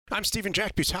I'm Steven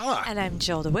Jack Butala. And I'm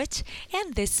Jill DeWit.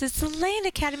 And this is the Land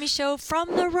Academy Show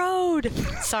from the road.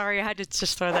 Sorry, I had to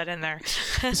just throw that in there.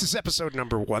 This is episode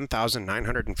number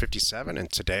 1957, and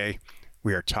today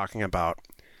we are talking about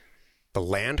the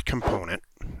land component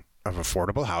of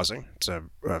affordable housing. It's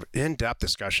an in-depth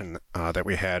discussion that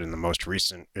we had in the most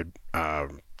recent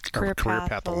Career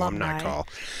Path alumni call.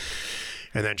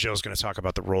 And then Jill's going to talk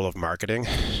about the role of marketing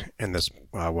in this,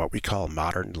 what we call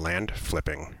modern land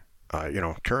flipping,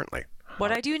 currently.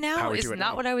 What I do now is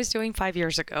not what I was doing 5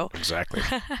 years ago. Exactly.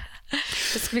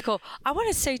 It's going to be cool. I want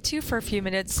to say, too, for a few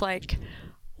minutes,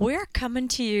 we're coming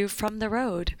to you from the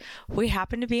road. We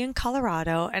happen to be in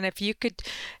Colorado, and if you could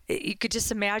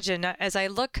just imagine as I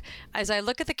look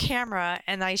at the camera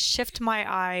and I shift my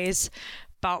eyes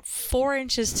about 4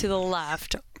 inches to the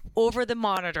left over the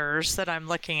monitors that I'm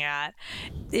looking at,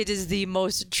 it is the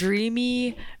most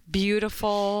dreamy,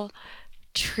 beautiful,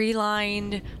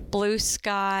 tree-lined, blue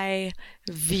sky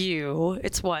view.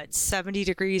 It's 70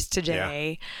 degrees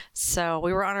today. Yeah. So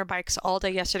we were on our bikes all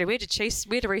day yesterday. We had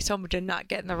to race home. We did not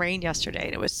get in the rain yesterday,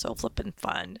 and it was so flippin'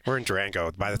 fun. We're in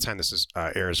Durango. By the time this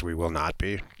airs, we will not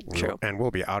be. True. And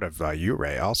we'll be out of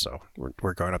Ouray also.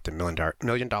 We're going up the $1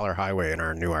 million highway in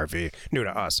our new RV, new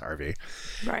to us RV.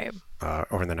 Right.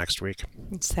 Over the next week.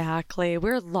 Exactly.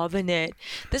 We're loving it.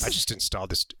 I just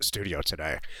installed this studio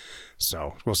today,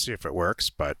 so we'll see if it works,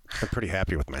 but I'm pretty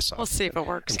happy with myself. We'll see if it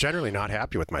works. I'm generally not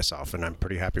happy with myself, and I'm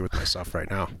pretty happy with myself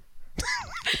right now.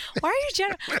 Why are you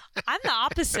I'm the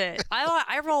opposite.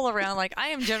 I roll around like I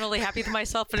am generally happy with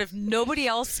myself, but if nobody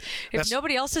else is,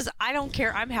 I don't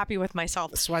care. I'm happy with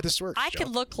myself. That's why this works. I could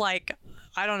look like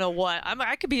I don't know what.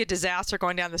 I could be a disaster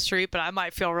going down the street, but I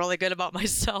might feel really good about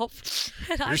myself.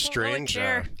 Your strange,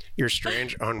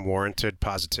 unwarranted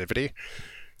positivity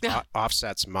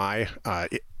offsets my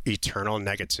eternal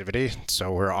negativity,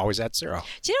 so we're always at zero.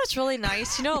 Do you know what's really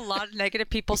nice? A lot of negative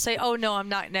people say, "Oh no, I'm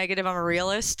not negative. I'm a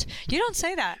realist." You don't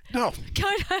say that. No.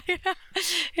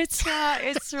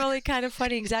 It's really kind of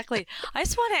funny. Exactly. I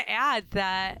just want to add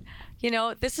that.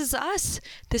 This is us.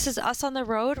 This is us on the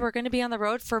road. We're going to be on the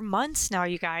road for months now,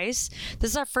 you guys. This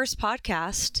is our first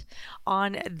podcast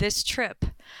on this trip.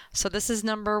 So this is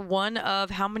number 1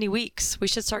 of how many weeks? We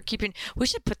should put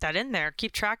that in there,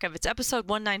 keep track of. It's episode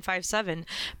 1957,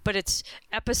 but it's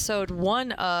episode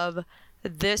 1 of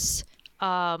this, what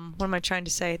am I trying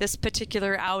to say? This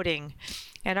particular outing.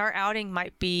 And our outing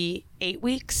might be 8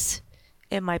 weeks.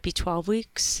 It might be 12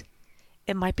 weeks.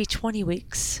 It might be 20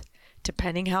 weeks.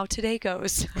 Depending how today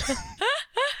goes.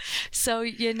 So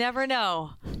you never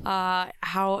know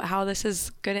how this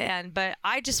is going to end. But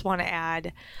I just want to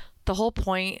add, the whole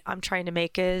point I'm trying to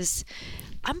make is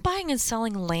I'm buying and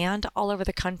selling land all over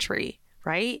the country,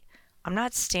 right? I'm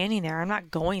not standing there. I'm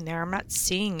not going there. I'm not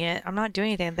seeing it. I'm not doing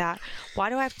anything like that. Why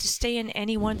do I have to stay in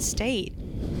any one state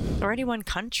or any one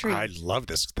country? I love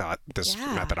this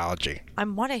methodology. I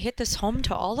want to hit this home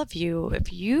to all of you.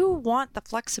 If you want the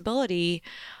flexibility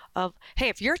of, hey,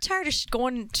 if you're tired of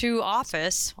going to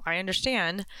office, I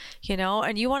understand,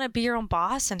 and you want to be your own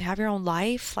boss and have your own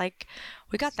life, we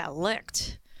got that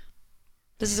licked.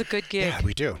 This is a good gig. Yeah,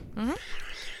 we do. Mm-hmm.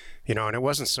 And it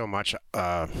wasn't so much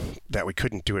that we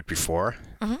couldn't do it before.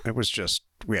 Mm-hmm. It was just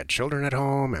we had children at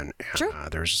home, and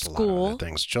there was just a lot of other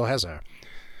things. Jill it's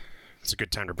a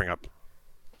good time to bring up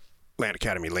Land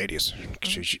Academy ladies.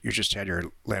 Mm-hmm. You just had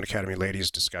your Land Academy ladies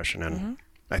discussion, and mm-hmm.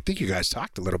 I think you guys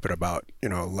talked a little bit about,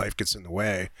 life gets in the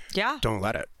way. Yeah. Don't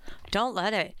let it. Don't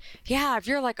let it. Yeah, if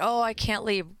you're like, oh, I can't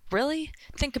leave. Really?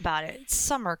 Think about it. It's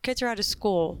summer. Kids are out of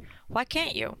school. Why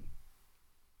can't you?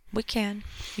 We can.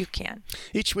 You can.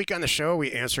 Each week on the show,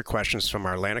 we answer questions from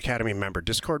our Land Academy member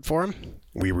Discord forum.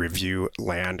 We review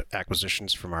land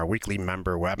acquisitions from our weekly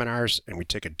member webinars, and we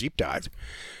take a deep dive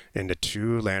into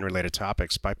 2 land-related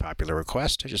topics by popular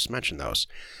request. I just mentioned those.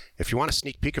 If you want a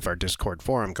sneak peek of our Discord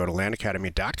forum, go to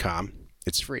landacademy.com.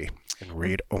 It's free in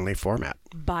read-only format.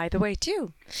 By the way,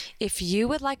 too, if you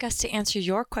would like us to answer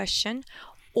your question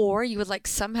or you would like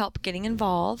some help getting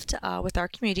involved with our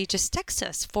community, just text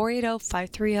us,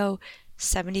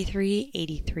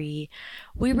 480-530-7383.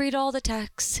 We read all the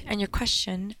texts, and your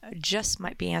question just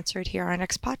might be answered here on our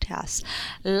next podcast.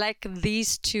 Like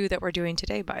these 2 that we're doing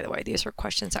today, by the way. These were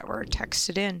questions that were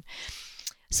texted in.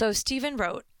 So Stephen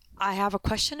wrote, I have a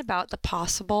question about the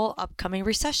possible upcoming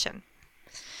recession.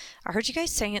 I heard you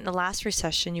guys saying it in the last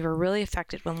recession you were really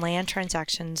affected when land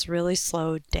transactions really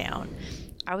slowed down.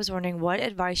 I was wondering what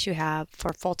advice you have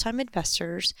for full-time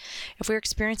investors if we're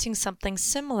experiencing something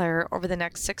similar over the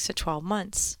next 6 to 12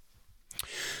 months.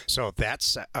 So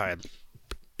that's,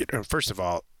 first of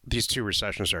all, these 2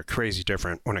 recessions are crazy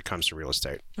different when it comes to real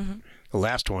estate. Mm-hmm. The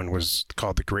last one was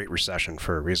called the Great Recession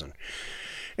for a reason.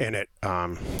 And it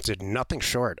did nothing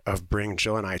short of bring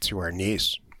Jill and I to our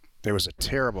knees. It was a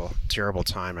terrible, terrible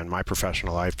time in my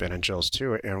professional life and in Jill's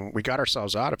too. And we got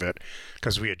ourselves out of it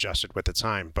because we adjusted with the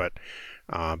time. But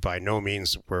by no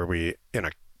means were we in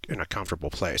a comfortable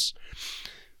place.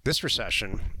 This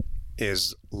recession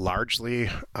is largely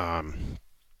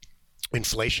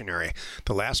inflationary.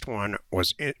 The last one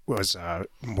was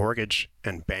mortgage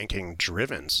and banking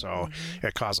driven, so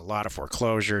it caused a lot of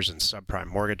foreclosures and subprime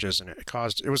mortgages, and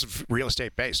it was real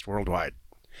estate based worldwide,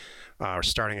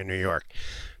 starting in New York.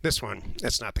 This one,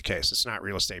 it's not the case. It's not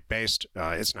real estate based.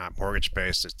 It's not mortgage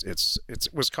based. It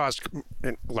was caused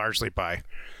largely by,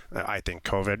 I think,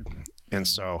 COVID. And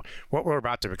so what we're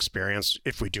about to experience,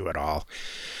 if we do it all,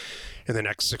 in the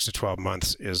next 6 to 12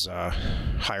 months is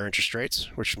higher interest rates,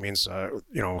 which means,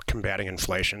 combating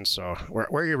inflation. So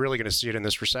where you're really going to see it in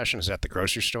this recession is at the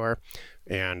grocery store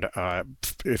and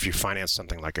if you finance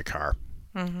something like a car.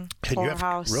 And you have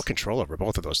house. Real control over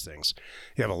both of those things.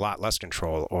 You have a lot less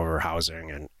control over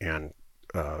housing and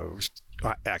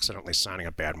accidentally signing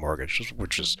a bad mortgage,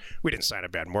 which is, we didn't sign a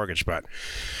bad mortgage, but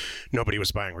nobody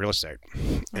was buying real estate.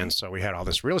 And so we had all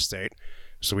this real estate.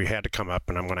 So we had to come up,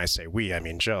 and when I say we, I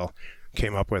mean Jill,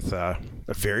 came up with a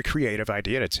very creative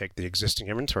idea to take the existing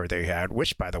inventory they had,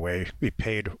 which, by the way, we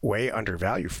paid way under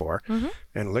value for,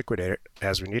 and liquidate it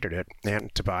as we needed it,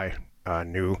 and to buy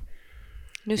new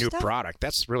product.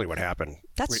 That's really what happened.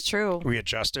 That's true. We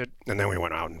adjusted, and then we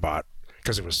went out and bought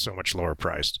because it was so much lower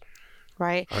priced.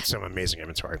 Right. That's some amazing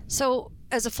inventory. So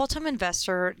as a full-time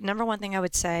investor, number one thing I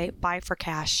would say, buy for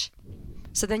cash.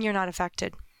 So then you're not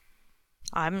affected.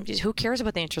 Who cares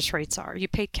what the interest rates are? You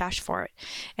paid cash for it.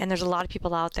 And there's a lot of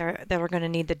people out there that are going to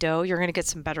need the dough. You're going to get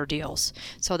some better deals.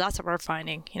 So that's what we're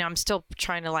finding. I'm still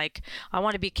trying to I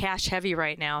want to be cash heavy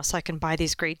right now so I can buy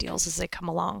these great deals as they come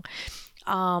along.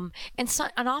 And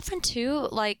often too,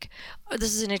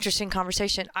 this is an interesting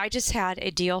conversation. I just had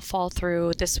a deal fall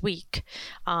through this week,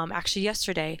 actually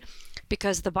yesterday,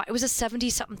 because it was a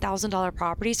 $70-something thousand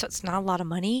property, so it's not a lot of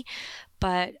money.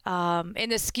 But in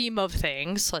the scheme of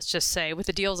things, let's just say, with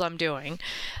the deals I'm doing,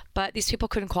 but these people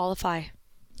couldn't qualify.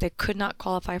 They could not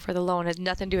qualify for the loan. It had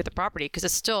nothing to do with the property because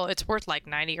it's worth like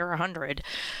 90 or 100.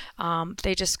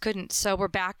 They just couldn't. So we're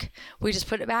back. We just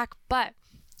put it back. But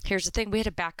here's the thing. We had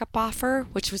a backup offer,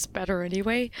 which was better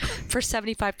anyway, for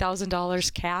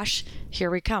 $75,000 cash.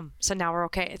 Here we come. So now we're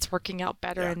okay. It's working out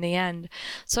better in the end.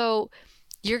 So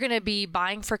you're going to be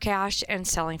buying for cash and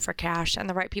selling for cash, and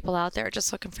the right people out there are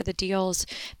just looking for the deals.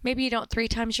 Maybe you don't 3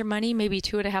 times your money, maybe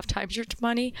 2.5 times your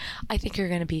money. I think you're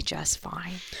going to be just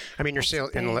fine. I mean, your sale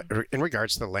in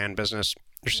regards to the land business,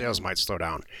 your sales might slow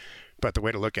down, but the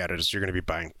way to look at it is you're going to be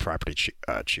buying property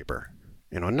cheaper.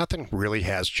 Nothing really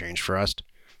has changed for us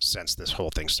since this whole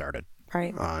thing started.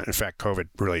 Right. In fact, COVID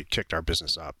really kicked our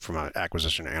business up from an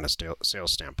acquisition and a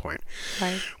sales standpoint.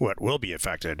 Right. What will be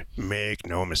affected, make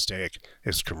no mistake,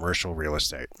 is commercial real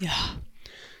estate. Yeah.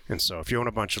 And so if you own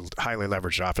a bunch of highly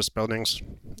leveraged office buildings,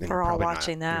 we're all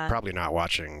watching that. You're probably not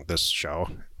watching this show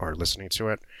or listening to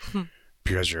it.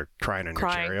 Because you're crying in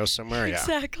your stereo somewhere. Yeah.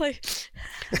 Exactly.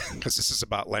 Because this is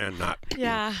about land,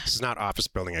 this is not Office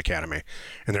Building Academy.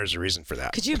 And there's a reason for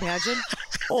that. Could you imagine?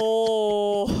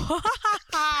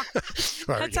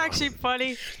 That's actually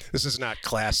funny. This is not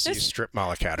Class C Strip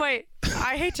Mall Academy. Wait,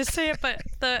 I hate to say it, but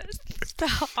the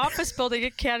Office Building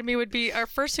Academy our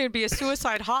first thing would be a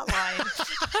suicide hotline.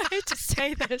 I hate to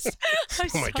say this.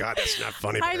 Oh my God, that's not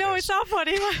funny. I know it's not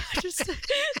funny.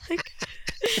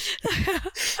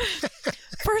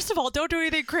 First of all, don't do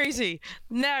anything crazy.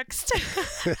 Next.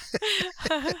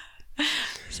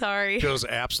 Sorry. Jill's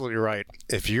absolutely right.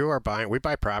 If you are we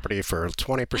buy property for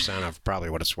 20% of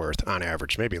probably what it's worth on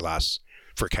average, maybe less,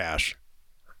 for cash.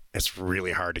 It's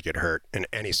really hard to get hurt in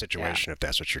any situation if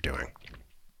that's what you're doing.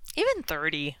 Even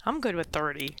 30. I'm good with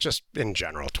 30. Just in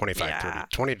general, 25,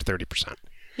 20 to 30%.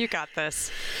 You got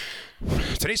this.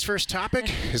 Today's first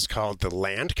topic is called the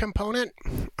land component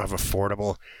of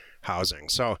affordable housing.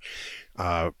 So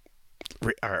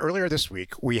earlier this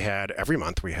week, every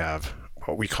month we have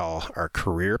what we call our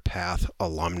career path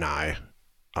alumni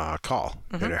call.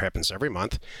 And it happens every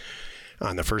month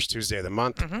on the first Tuesday of the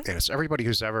month. And it's everybody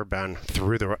who's ever been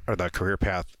through the career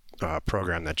path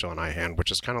program that Jill and I hand,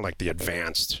 which is kind of like the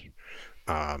advanced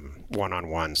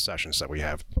one-on-one sessions that we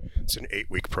have. It's an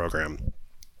 8-week program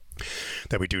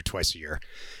that we do twice a year.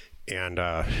 And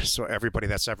so everybody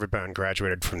that's ever been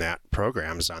graduated from that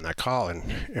program is on that call.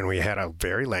 And we had a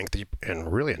very lengthy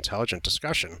and really intelligent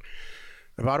discussion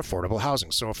about affordable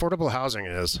housing. So affordable housing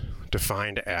is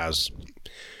defined as,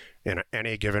 in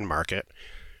any given market,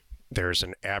 there's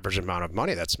an average amount of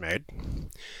money that's made.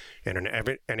 And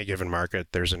in any given market,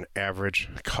 there's an average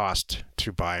cost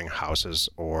to buying houses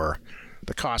or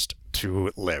the cost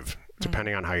to live,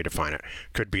 depending on how you define it.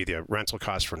 Could be the rental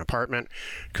cost for an apartment,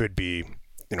 could be,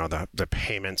 the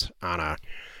payment on a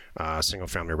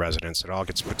single-family residence. It all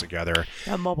gets put together.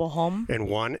 A mobile home. And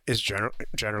one is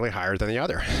generally higher than the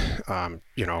other.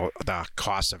 The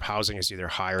cost of housing is either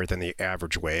higher than the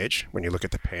average wage when you look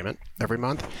at the payment every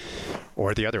month,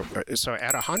 or the other. So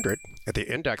at 100, if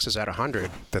the index is at 100,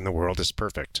 then the world is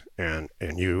perfect. And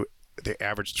the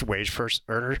average wage first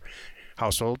earner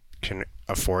household can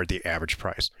afford the average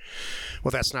price.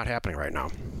 Well, that's not happening right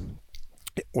now.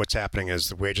 What's happening is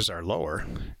the wages are lower,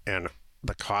 and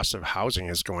the cost of housing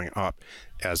is going up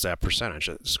as that percentage.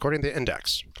 It's according to the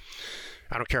index.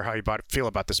 I don't care how you feel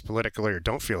about this politically or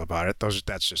don't feel about it.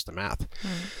 That's just the math.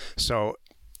 So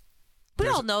we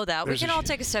all know that. We can all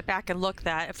take a step back and look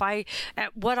at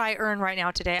what I earn right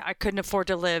now today, I couldn't afford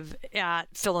to live at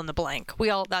fill in the blank. We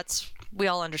all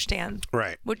understand.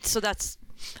 Right. So that's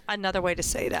another way to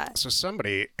say that. So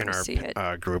somebody in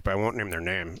our group, I won't name their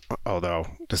name, although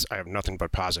I have nothing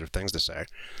but positive things to say.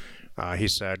 He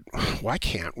said, why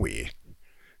can't we,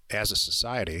 as a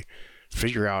society,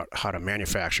 figure out how to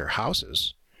manufacture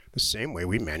houses the same way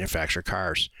we manufacture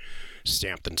cars?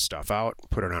 Stamp the stuff out,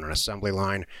 put it on an assembly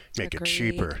line, make it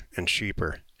cheaper and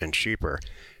cheaper and cheaper.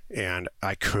 And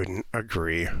I couldn't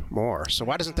agree more. So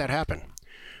why doesn't that happen?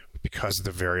 Because of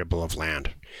the variable of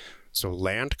land. So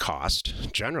land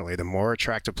cost, generally, the more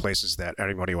attractive places that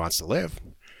anybody wants to live,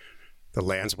 the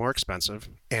land's more expensive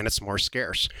and it's more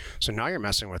scarce. So now you're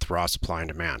messing with raw supply and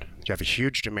demand. You have a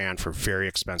huge demand for very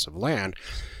expensive land.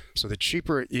 So the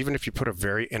cheaper, even if you put a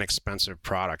very inexpensive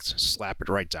product, slap it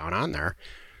right down on there,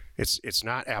 it's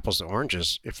not apples to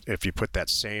oranges if you put that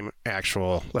same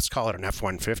actual, let's call it an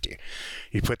F-150.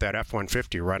 You put that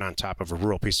F-150 right on top of a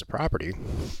rural piece of property.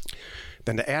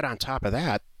 Then to add on top of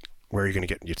that, where you're going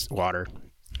to get water.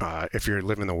 If you're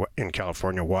living in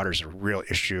California, water is a real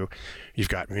issue. You've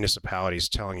got municipalities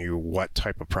telling you what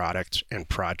type of product and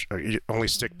only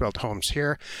stick-built homes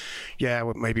here. Yeah,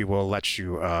 well, maybe we'll let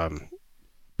you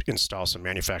install some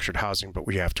manufactured housing, but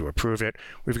we have to approve it.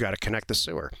 We've got to connect the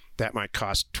sewer. That might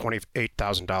cost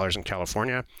 $28,000 in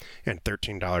California and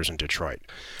 $13 in Detroit.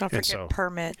 Don't forget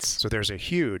permits. So there's a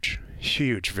huge,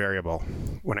 huge variable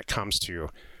when it comes to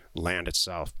land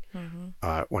itself,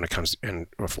 when it comes in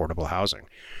affordable housing.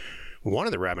 One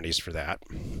of the remedies for that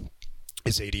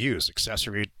is ADUs,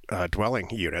 accessory dwelling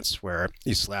units, where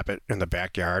you slap it in the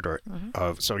backyard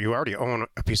so you already own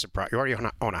a piece of property, you already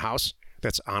own a house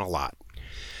that's on a lot.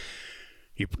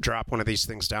 You drop one of these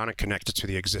things down and connect it to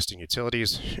the existing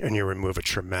utilities, and you remove a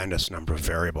tremendous number of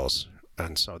variables.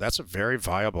 And so that's a very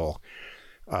viable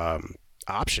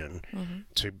option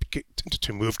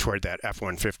to move toward that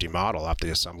F-150 model off the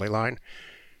assembly line.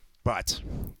 But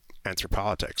enter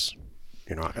politics.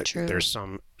 There's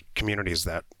some communities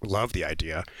that love the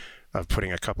idea of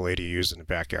putting a couple ADUs in the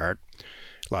backyard.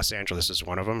 Los Angeles is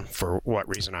one of them. For what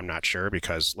reason, I'm not sure,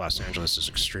 because Los Angeles is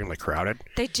extremely crowded.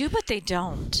 They do, but they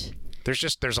don't.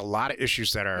 There's a lot of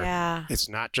issues that are, it's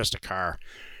not just a car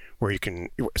where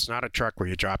it's not a truck where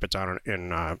you drop it down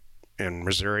in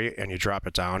Missouri and you drop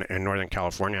it down in Northern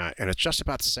California, and it's just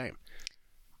about the same.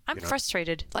 I'm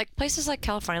frustrated. Like places like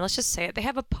California, let's just say it, they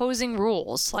have opposing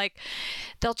rules. Like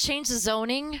they'll change the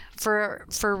zoning for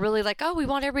really like, we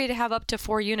want everybody to have up to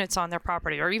 4 units on their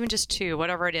property, or even just 2,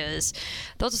 whatever it is.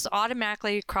 They'll just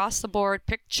automatically across the board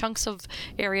pick chunks of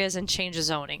areas and change the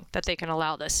zoning that they can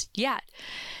allow this. Yet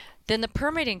then the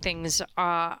permitting things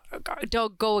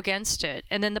don't go against it,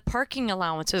 and then the parking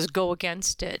allowances go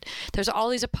against it. There's all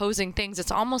these opposing things.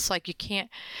 It's almost like you can't.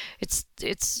 It's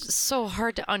so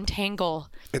hard to untangle.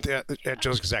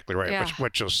 Jill's exactly right. Yeah.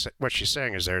 What she's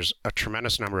saying is there's a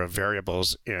tremendous number of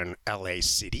variables in LA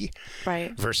City,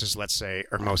 right, versus let's say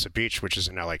Hermosa Beach, which is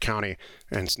in LA County,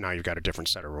 and now you've got a different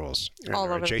set of rules, and all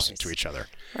they're over adjacent the place. to each other.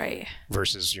 Right.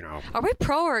 Versus Are we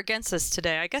pro or against this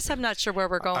today? I guess I'm not sure where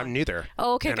we're going. I'm neither.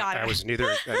 Oh, okay, got it. I was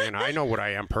neither. I know what I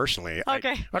am personally.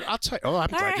 Okay. But I'll tell you. Oh, I'm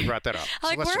glad you brought that up.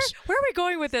 Like, where are we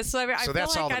going with this? So, I feel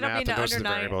that's like all the I don't math, mean to and those are the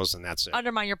variables, and that's it.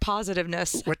 undermine your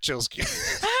positiveness. What Jill's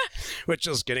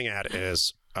getting at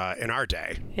is, in our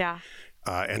day,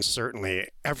 and certainly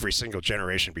every single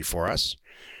generation before us,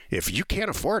 if you can't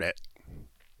afford it,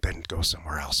 then go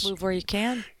somewhere else. Move where you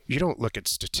can. You don't look at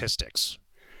statistics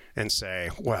and say,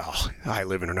 well, I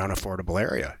live in an unaffordable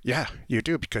area. Yeah, you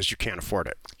do, because you can't afford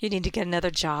it. You need to get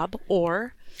another job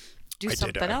or do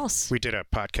something else. We did a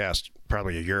podcast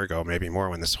probably a year ago, maybe more,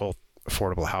 when this whole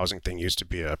affordable housing thing used to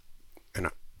be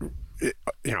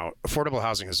affordable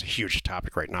housing is a huge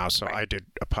topic right now. So I did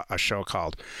a show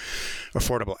called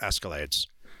Affordable Escalades.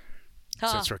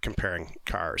 Since we're comparing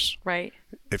cars. Right.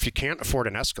 If you can't afford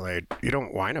an Escalade, you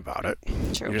don't whine about it.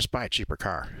 True. You just buy a cheaper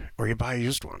car or you buy a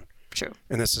used one. True.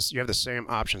 And you have the same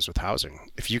options with housing.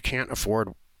 If you can't afford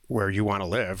where you want to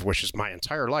live, which is my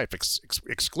entire life,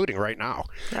 excluding right now,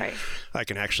 right, I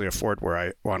can actually afford where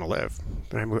I want to live.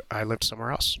 Then I lived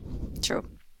somewhere else. True.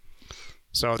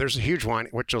 So there's a huge whine.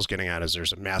 What Jill's getting at is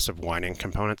there's a massive whining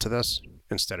component to this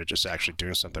instead of just actually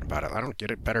doing something about it. I don't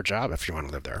get a better job if you want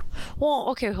to live there. Well,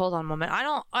 okay, hold on a moment.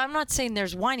 I'm not saying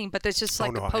there's whining, but there's just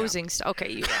like opposing stuff.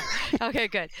 Okay, you are. Okay,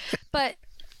 good. But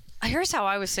here's how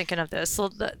I was thinking of this. So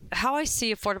how I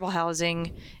see affordable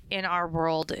housing in our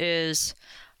world is,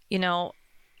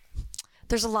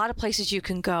 there's a lot of places you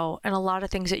can go and a lot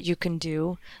of things that you can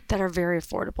do that are very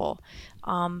affordable.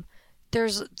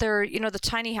 The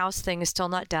tiny house thing is still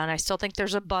not done. I still think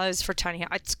there's a buzz for tiny house.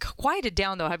 It's quieted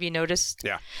down though. Have you noticed?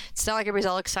 Yeah. It's not like everybody's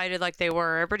all excited like they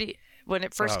were. Everybody, when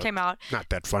it first came out. Not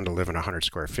that fun to live in 100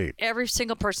 square feet. Every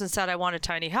single person said, I want a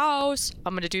tiny house.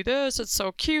 I'm going to do this. It's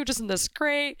so cute. Isn't this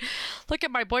great? Look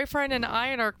at my boyfriend and I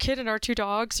and our kid and our 2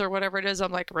 dogs or whatever it is.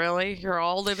 I'm like, really? You're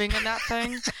all living in that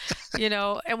thing?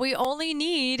 And we only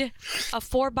need a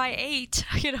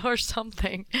 4x8, or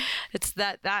something. It's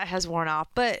that has worn off.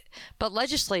 But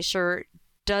legislature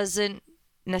doesn't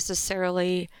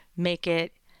necessarily make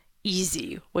it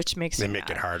easy, which makes They make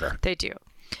it harder. They do.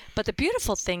 But the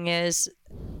beautiful thing is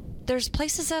there's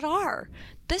places that are.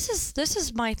 This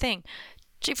is my thing.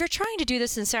 If you're trying to do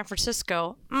this in San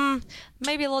Francisco,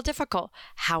 maybe a little difficult.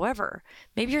 However,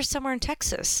 maybe you're somewhere in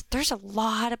Texas. There's a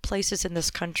lot of places in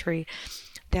this country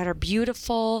that are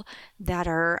beautiful, that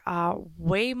are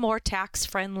way more tax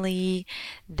friendly,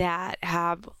 that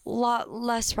have a lot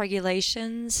less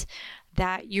regulations,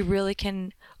 that you really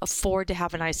can afford to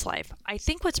have a nice life. I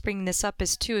think what's bringing this up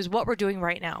is what we're doing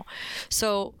right now.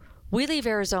 So we leave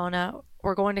Arizona,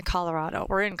 we're going to Colorado.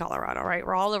 We're in Colorado, right?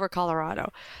 We're all over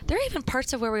Colorado. There are even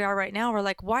parts of where we are right now. We're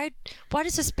like, why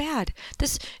is this bad?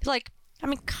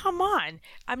 Come on.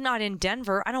 I'm not in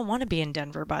Denver. I don't want to be in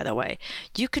Denver, by the way.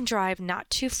 You can drive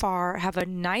not too far, have a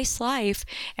nice life,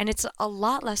 and it's a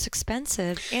lot less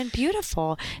expensive and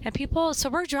beautiful. And so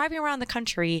we're driving around the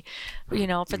country, for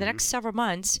the next several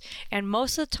months, and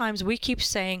most of the times we keep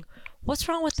saying, what's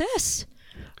wrong with this?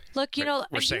 Look,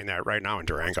 we're saying that right now in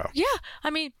Durango. Yeah.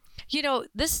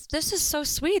 This is so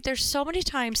sweet. There's so many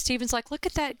times Steven's like, look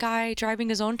at that guy driving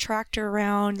his own tractor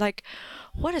around. Like,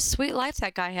 what a sweet life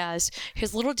that guy has.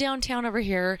 His little downtown over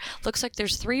here looks like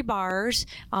there's 3 bars.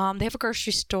 They have a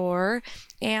grocery store,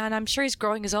 and I'm sure he's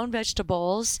growing his own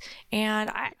vegetables.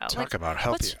 And Talk about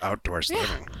healthy outdoors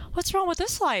living. What's wrong with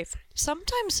this life?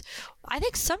 I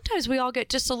think sometimes we all get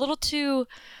just a little too.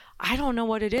 I don't know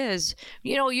what it is.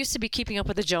 It used to be keeping up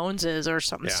with the Joneses or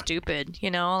something stupid.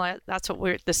 That's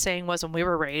what the saying was when we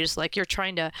were raised. Like, you're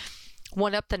trying to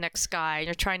one up the next guy, and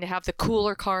you're trying to have the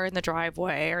cooler car in the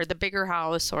driveway or the bigger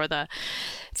house or the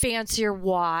fancier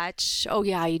watch. Oh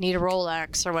yeah, you need a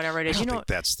Rolex or whatever it is. I don't think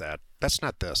that's that. That's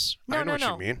not this. I know what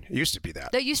you mean. It used to be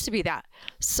that. That used to be that.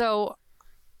 So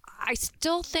I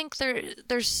still think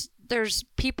there's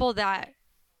people that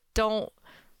don't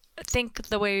think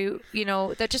the way,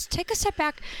 that just take a step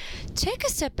back,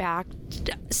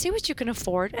 see what you can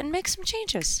afford and make some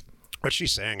changes. What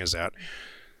she's saying is that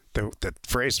the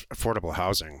phrase affordable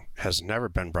housing has never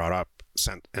been brought up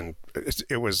since, and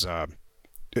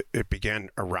it began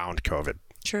around COVID.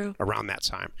 True. Around that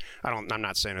time. I'm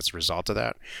not saying it's a result of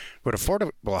that, but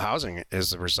affordable housing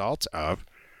is the result of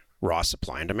raw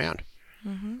supply and demand.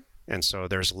 Mm-hmm. And so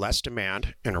there's less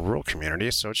demand in a rural community,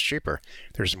 so it's cheaper.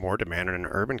 There's more demand in an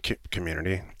urban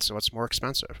community, so it's more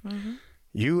expensive. Mm-hmm.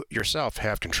 You yourself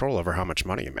have control over how much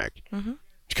money you make. Mm-hmm.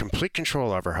 Complete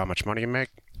control over how much money you make,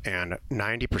 and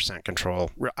 90% control,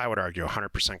 I would argue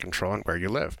 100% control on where you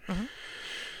live. Mm-hmm.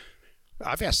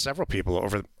 I've asked several people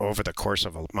over the course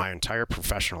of my entire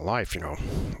professional life,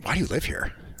 why do you live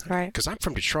here? Right. Because I'm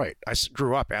from Detroit. I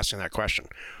grew up asking that question.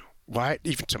 Why,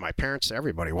 even to my parents, to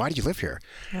everybody, why do you live here?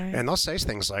 Right. And they'll say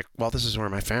things like, well, this is where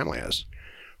my family is.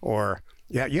 Or,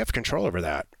 yeah, you have control over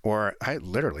that. Or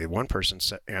one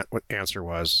person's answer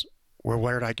was, well,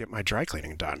 where did I get my dry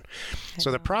cleaning done?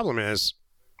 So the problem is,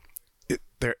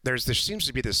 there seems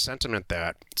to be this sentiment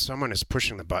that someone is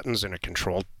pushing the buttons in a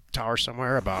control tower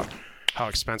somewhere about how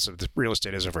expensive the real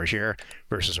estate is over here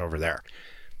versus over there.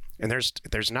 And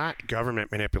there's not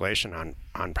government manipulation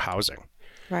on housing.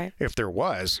 Right. If there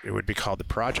was, it would be called the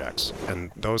projects,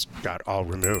 and those got all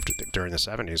removed during the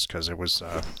 70s because it was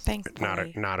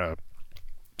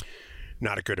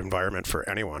not a good environment for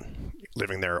anyone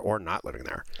living there or not living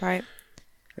there. Right.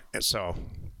 And so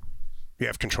you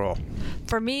have control.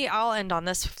 For me, I'll end on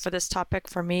this for this topic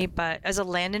for me, but as a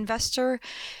land investor,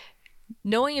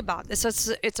 knowing about this,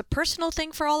 so it's a personal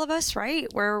thing for all of us,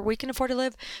 right? Where we can afford to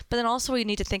live, but then also we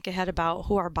need to think ahead about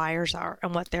who our buyers are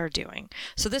and what they're doing.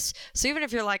 So even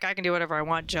if you're like, I can do whatever I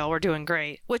want, Jill, we're doing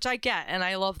great, which I get, and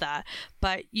I love that.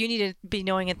 But you need to be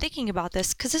knowing and thinking about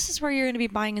this, because this is where you're going to be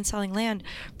buying and selling land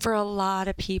for a lot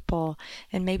of people,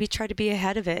 and maybe try to be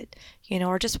ahead of it,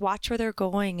 or just watch where they're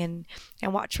going and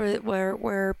watch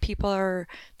where people are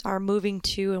moving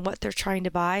to and what they're trying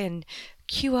to buy, and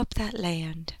queue up that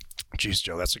land. Geez,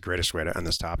 Joe, that's the greatest way to end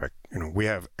this topic. We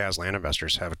have, as land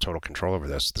investors, have a total control over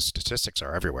this. The statistics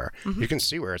are everywhere. You can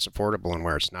see where it's affordable and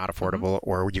where it's not affordable,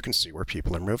 or you can see where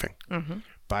people are moving.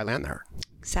 Buy land there.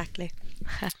 Exactly.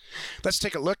 Let's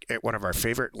take a look at one of our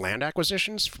favorite land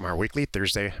acquisitions from our weekly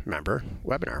Thursday member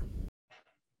webinar.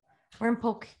 We're in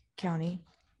Polk County,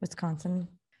 Wisconsin.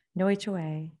 No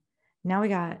HOA. Now we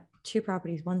got 2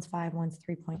 properties. One's 5, one's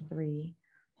 3.3.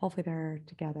 Hopefully they're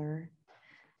together.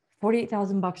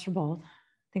 $48,000 for both.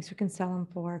 Thinks we can sell them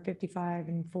for 55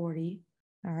 and 40.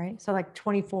 All right. So like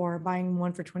 24, buying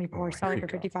one for 24, selling for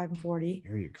 55 and 40.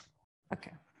 Here you go.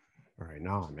 Okay. All right.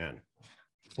 Now I'm in.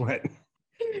 What?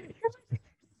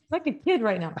 Like a kid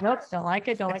right now. Nope. Don't like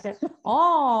it. Don't like it.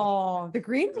 Oh, the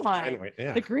green one. Anyway,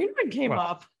 yeah. The green one came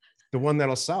up. The one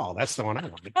that'll sell. That's the one I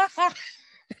wanted. What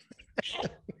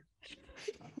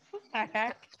the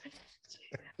heck?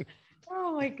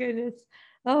 Oh my goodness.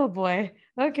 Oh boy.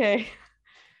 Okay.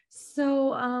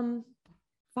 So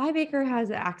 5 acre has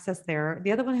access there.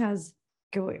 The other one has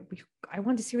I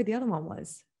wanted to see where the other one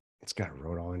was. It's got a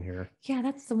road all in here. Yeah,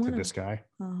 that's the one. To this guy.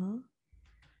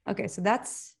 Okay, so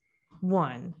that's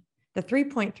one. The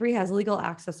 3.3 has legal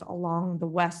access along the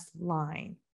west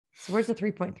line. So where's the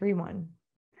 3.3 one?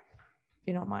 If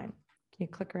you don't mind. Can you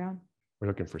click around? We're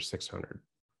looking for 600.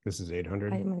 This is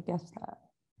 800. I'm gonna guess that.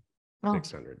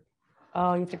 600.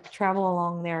 Oh, you have to travel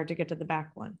along there to get to the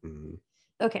back one.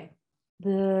 Okay.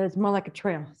 It's more like a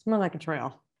trail. It's more like a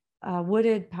trail.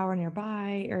 Wooded, power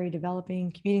nearby, area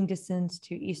developing, commuting distance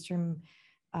to eastern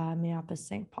Minneapolis,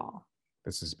 St. Paul.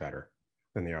 This is better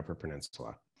than the Upper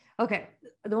Peninsula. Okay.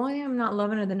 The only thing I'm not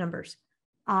loving are the numbers.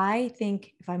 I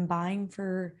think if I'm buying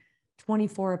for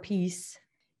 24 a piece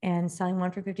and selling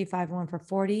one for 55, one for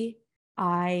 40,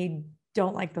 I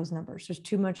don't like those numbers. There's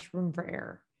too much room for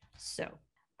error. So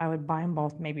I would buy them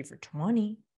both maybe for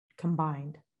 20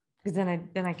 combined, because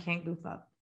then I can't goof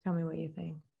up. Tell me what you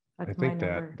think. That's I think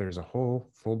that there's a whole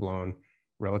full-blown,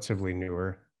 relatively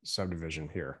newer subdivision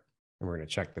here, and we're going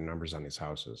to check the numbers on these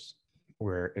houses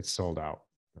where it's sold out.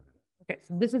 Okay,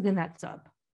 so this is in that sub.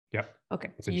 Yep. Okay.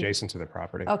 It's adjacent to the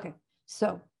property. Okay,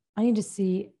 so I need to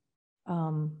see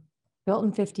built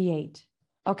in 58.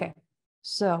 Okay,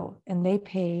 so and they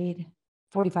paid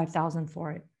 $45,000 for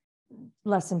it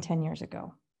less than 10 years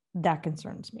ago. That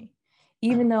concerns me.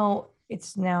 Even though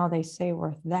it's now they say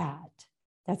worth that,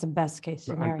 that's a best case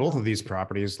scenario. On both of these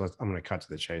properties, I'm going to cut to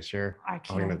the chase here. I'm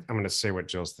going to say what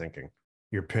Jill's thinking.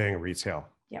 You're paying retail.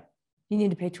 Yep. You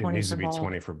need to pay 20 It needs for to be both.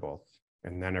 20 for both.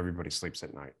 And then everybody sleeps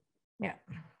at night. Yeah.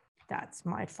 That's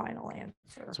my final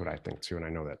answer. That's what I think too. And I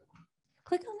know that.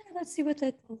 Click on there. Let's see what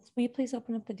will you please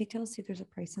open up the details? See if there's a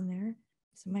price in there.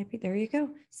 So it might be, there you go.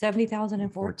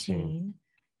 70,014.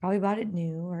 Probably bought it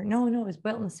new, or no, it was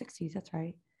built in the 60s. That's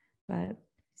right. But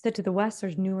said to the west,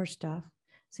 there's newer stuff.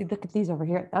 See, look at these over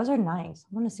here. Those are nice. I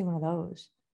want to see one of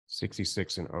those.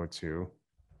 66 and 02.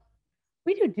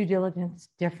 We do due diligence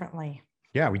differently.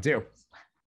 Yeah, we do.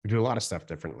 We do a lot of stuff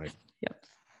differently. Yep.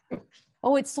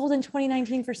 Oh, it's sold in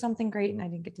 2019 for something great, and I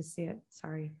didn't get to see it.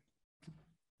 Sorry.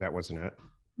 That wasn't it.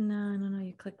 No.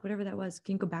 You click whatever that was.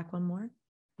 Can you go back one more?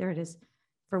 There it is.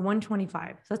 For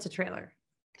 125. So that's a trailer.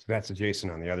 So that's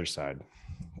adjacent on the other side.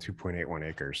 2.81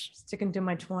 acres. Sticking to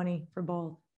my 20 for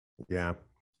both. Yeah.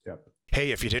 Yep.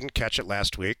 Hey, if you didn't catch it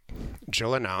last week,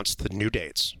 Jill announced the new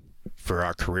dates for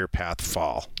our Career Path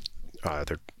Fall.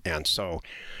 And so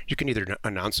you can either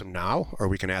announce them now, or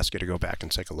we can ask you to go back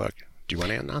and take a look. Do you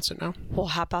want to announce it now? Well,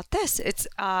 how about this? It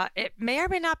may or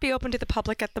may not be open to the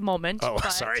public at the moment. Oh,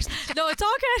 sorry. No, it's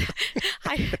all good.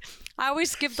 I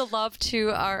always give the love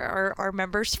to our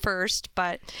members first,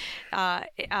 but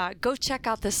go check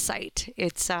out this site.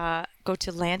 It's go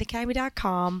to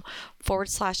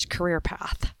landacademy.com/career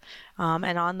path.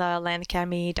 And on the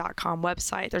landacademy.com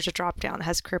website, there's a drop down that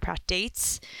has career path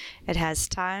dates. It has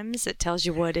times. It tells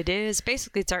you what it is.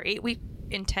 Basically, it's our 8-week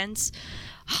intense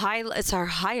it's our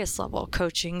highest level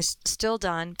coaching, still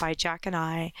done by Jack and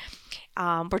I.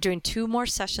 We're doing 2 more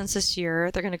sessions this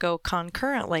year. They're going to go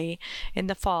concurrently in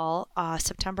the fall,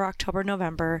 September, October,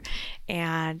 November,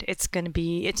 and it's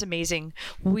amazing.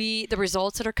 The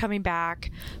results that are coming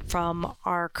back from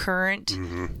our current,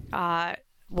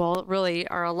 really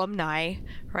our alumni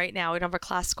right now, we don't have a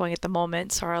class going at the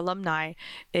moment, so our alumni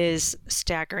is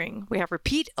staggering. We have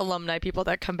repeat alumni people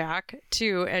that come back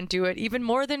too and do it even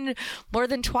more than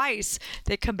twice.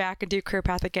 They come back and do career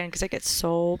path again because they get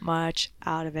so much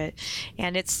out of it.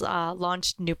 And it's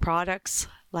launched new products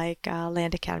like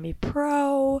Land Academy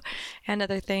Pro and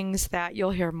other things that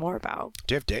you'll hear more about.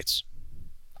 Do you have dates?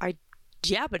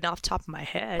 Yeah, but not off the top of my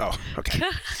head. Oh, okay.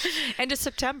 End of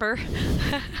September.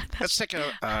 Let's take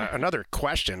another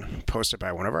question posted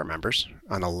by one of our members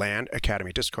on the Land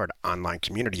Academy Discord online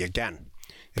community. Again,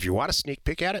 if you want a sneak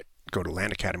peek at it, go to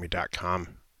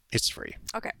landacademy.com. It's free.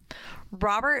 Okay.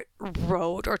 Robert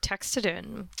wrote or texted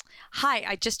in, "Hi,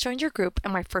 I just joined your group,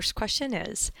 and my first question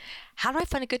is, how do I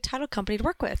find a good title company to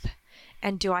work with?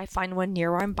 And do I find one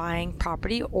near where I'm buying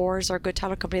property, or is there a good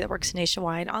title company that works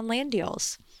nationwide on land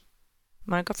deals?"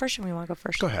 Want to go first, or we want to go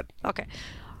first? Go ahead. Okay.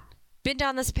 Been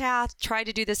down this path, tried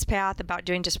to do this path about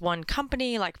doing just one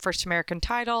company, like First American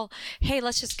Title. Hey,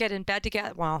 let's just get in bed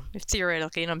together. Well,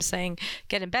 theoretically, you know what I'm saying?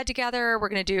 Get in bed together. We're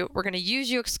going to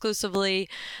use you exclusively.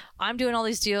 I'm doing all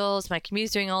these deals. My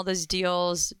community's doing all these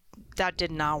deals. That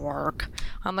did not work.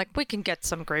 I'm like, we can get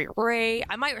some great rate.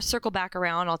 I might circle back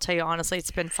around. I'll tell you honestly,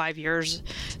 it's been 5 years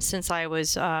since I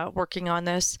was working on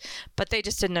this, but they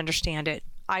just didn't understand it.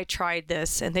 I tried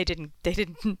this and they didn't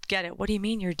get it. What do you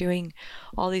mean you're doing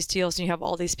all these deals and you have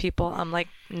all these people? I'm like,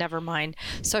 never mind.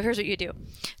 So here's what you do.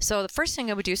 So the first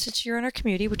thing I would do, since you're in our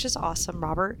community, which is awesome,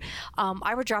 Robert,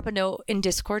 I would drop a note in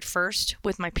Discord first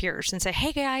with my peers and say,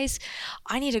 hey guys,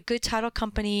 I need a good title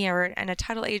company and a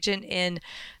title agent in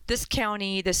this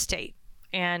county, this state.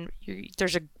 And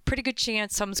there's a pretty good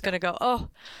chance someone's going to go, oh,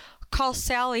 call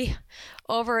Sally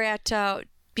over at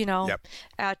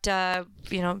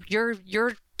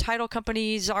your title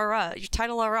companies are your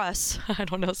title are us. I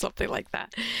don't know, something like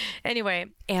that. Anyway,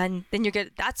 and then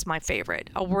that's my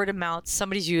favorite, a word of mouth.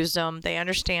 Somebody's used them. They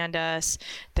understand us.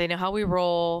 They know how we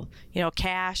roll,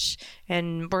 cash,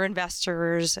 and we're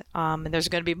investors. And there's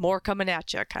going to be more coming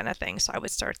at you kind of thing. So I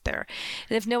would start there.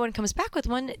 And if no one comes back with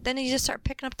one, then you just start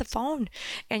picking up the phone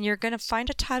and you're going to find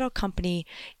a title company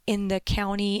in the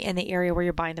county and the area where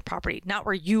you're buying the property, not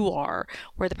where you are,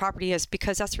 where the property is,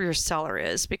 because that's where your seller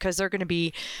is, because they're going to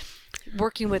be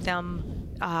working with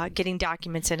them, getting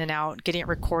documents in and out, getting it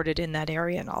recorded in that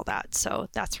area and all that. So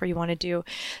that's where you want to do.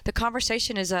 The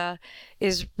conversation is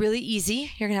really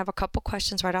easy. You're going to have a couple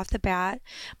questions right off the bat.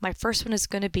 My first one is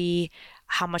going to be,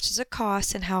 how much does it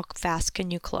cost and how fast can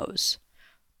you close?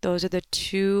 Those are the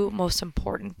 2 most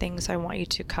important things I want you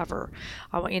to cover.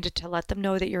 I want you to let them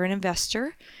know that you're an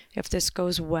investor. If this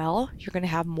goes well, you're going to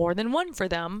have more than one for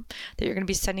them that you're going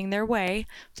to be sending their way.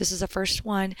 This is the first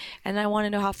one. And I want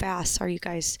to know how fast are you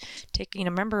guys taking.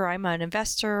 Remember, I'm an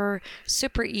investor,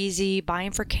 super easy, buying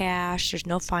for cash. There's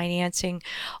no financing.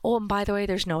 Oh, and by the way,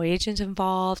 there's no agent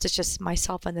involved. It's just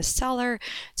myself and the seller.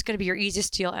 It's going to be your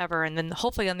easiest deal ever. And then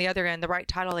hopefully on the other end, the right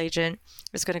title agent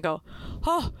is going to go,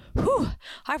 oh, whew,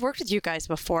 I've worked with you guys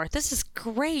before. This is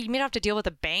great. You may not have to deal with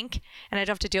a bank and I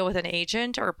don't have to deal with an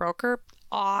agent or a broker.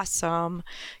 Awesome.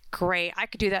 Great. I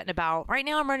could do that right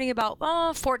now I'm running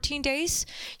about 14 days.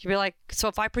 You'd be like, so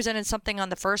if I presented something on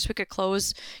the 1st, we could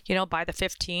close, by the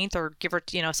 15th or give her,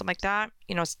 something like that.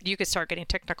 You could start getting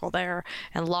technical there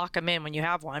and lock them in when you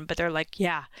have one. But they're like,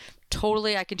 yeah,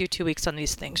 totally. I can do 2 weeks on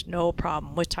these things. No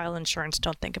problem. With title insurance,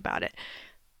 don't think about it.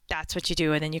 That's what you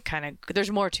do. And then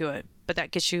there's more to it, but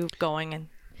that gets you going. And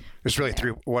there's really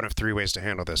one of 3 ways to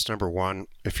handle this. Number one,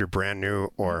 if you're brand new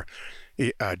or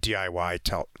a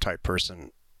DIY type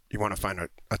person, you want to find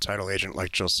a title agent,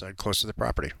 like Jill said, close to the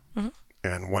property. Mm-hmm.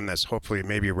 And one that's hopefully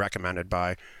maybe recommended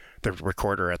by the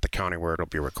recorder at the county where it'll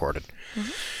be recorded.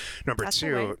 Mm-hmm. Number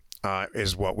 2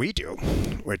 is what we do,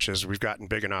 which is we've gotten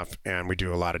big enough and we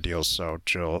do a lot of deals. So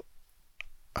Jill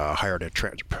hired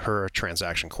her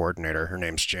transaction coordinator. Her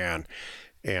name's Jan.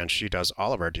 And she does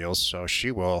all of our deals. So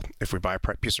she will, if we buy a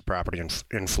piece of property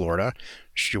in Florida,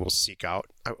 she will seek out.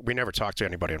 We never talk to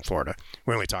anybody in Florida.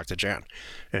 We only talk to Jan.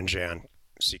 And Jan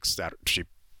seeks that. She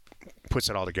puts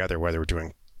it all together, whether we're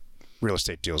doing real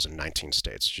estate deals in 19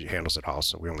 states. She handles it all,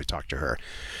 so we only talk to her.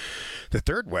 The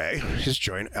third way is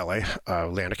join LA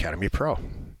Land Academy Pro.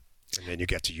 And then you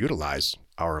get to utilize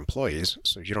our employees,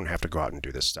 so you don't have to go out and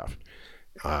do this stuff.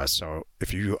 So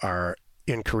if you are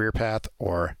in Career Path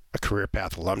or a Career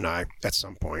Path alumni at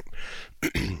some point,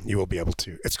 you will be able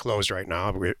to. It's closed right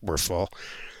now. We're full.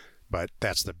 But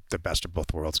that's the best of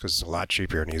both worlds because it's a lot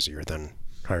cheaper and easier than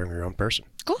hiring your own person.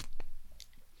 Cool.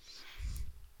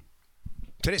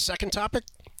 Today's second topic,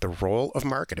 the role of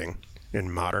marketing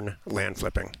in modern land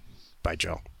flipping by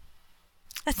Jill.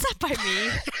 That's not by me.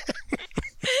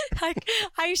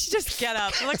 I should just get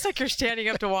up. It looks like you're standing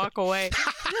up to walk away.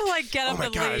 You like get up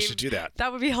and leave. Oh my God, I should do that.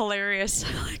 That would be hilarious.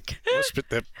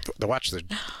 Watch the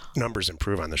numbers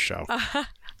improve on the show.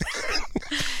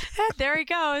 There he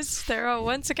goes. There,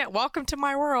 once again, welcome to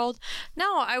my world.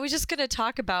 No, I was just going to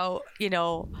talk about,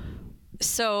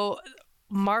 so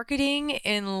marketing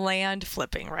in land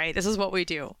flipping, right? This is what we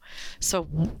do. So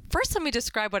first, let me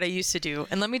describe what I used to do,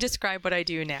 and let me describe what I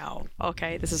do now.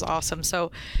 Okay, this is awesome.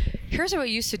 So here's what I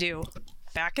used to do.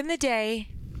 Back in the day,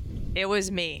 it was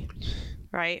me,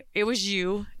 right? It was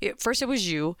you. First, it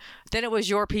was you. Then it was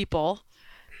your people.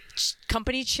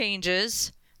 Company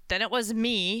changes. Then it was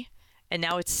me. And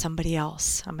now it's somebody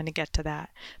else. I'm going to get to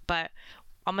that. But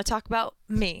I'm going to talk about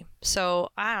me. So,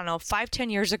 I don't know, 5-10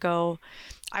 years ago,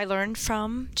 I learned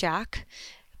from Jack,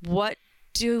 what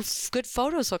do good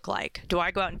photos look like? Do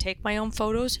I go out and take my own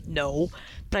photos? No.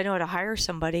 But I know how to hire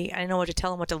somebody. I know what to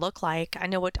tell them what to look like. I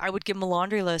know what I would give them a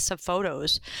laundry list of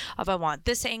photos. If I want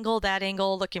this angle, that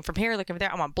angle, looking from here, looking from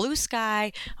there. I want blue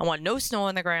sky. I want no snow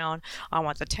on the ground. I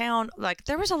want the town. Like,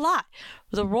 there was a lot.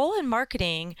 The role in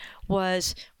marketing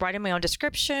was writing my own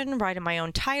description, writing my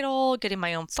own title, getting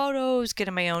my own photos,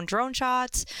 getting my own drone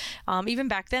shots. Even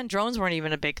back then, drones weren't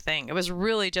even a big thing. It was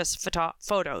really just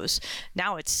photos.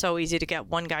 Now it's so easy to get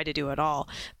one guy to do it all.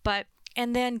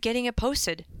 And then getting it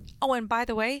posted. Oh, and by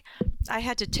the way, I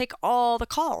had to take all the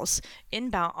calls,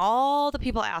 inbound, all the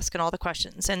people asking all the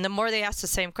questions. And the more they asked the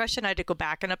same question, I had to go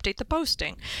back and update the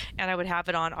posting. And I would have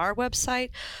it on our website.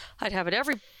 I'd have it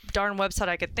every darn website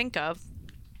I could think of.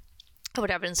 I would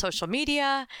have it in social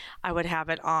media. I would have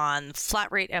it on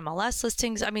flat rate MLS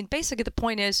listings. I mean, basically the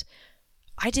point is,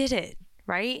 I did it,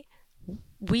 right?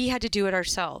 We had to do it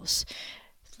ourselves.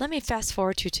 Let me fast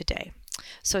forward to today.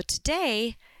 So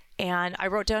today, and I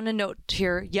wrote down a note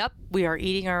here. Yep, we are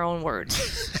eating our own words.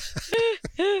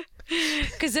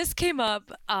 Because this came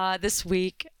up this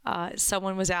week.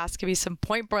 Someone was asking me some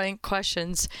point blank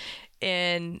questions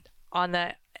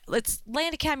it's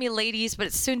Land Academy Ladies, but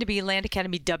it's soon to be Land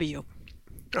Academy W.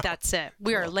 That's it.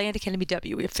 We are Land Academy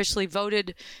W. We officially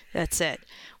voted. That's it.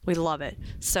 We love it.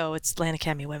 So it's Land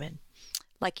Academy Women.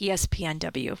 Like ESPN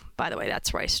W, by the way.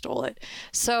 That's where I stole it.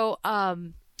 So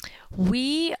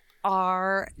we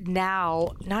are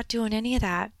now not doing any of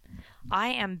that. I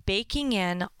am baking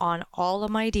in on all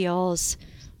of my deals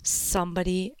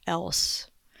somebody else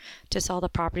to sell the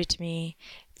property to me,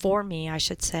 for me, I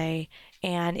should say.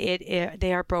 And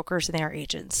they are brokers and they are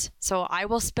agents. So I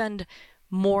will spend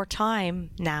more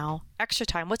time now, extra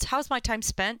time. How's my time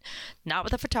spent? Not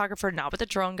with a photographer, not with a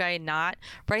drone guy, not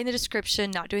writing the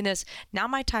description, not doing this. Now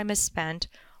my time is spent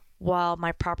while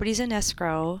my property's in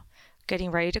escrow, getting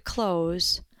ready to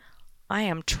close. I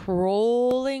am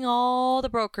trolling all the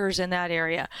brokers in that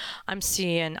area. I'm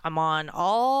on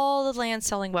all the land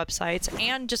selling websites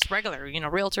and just regular,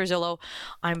 Realtor, Zillow.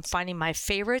 I'm finding my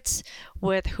favorites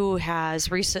with who has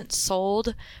recent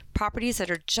sold properties that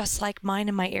are just like mine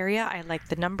in my area. I like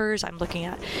the numbers. I'm looking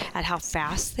at how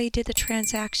fast they did the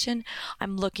transaction.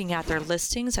 I'm looking at their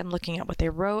listings. I'm looking at what they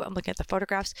wrote. I'm looking at the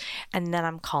photographs, and then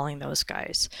I'm calling those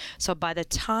guys. So by the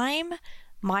time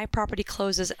my property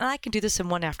closes, and I can do this in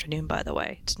one afternoon, by the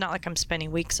way. It's not like I'm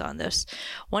spending weeks on this.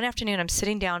 One afternoon, I'm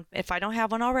sitting down. If I don't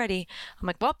have one already, I'm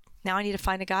like, well, now I need to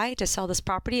find a guy to sell this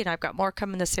property, and I've got more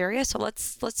coming in this area. So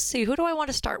let's see, who do I want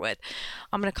to start with?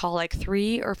 I'm going to call like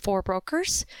 3 or 4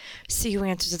 brokers, see who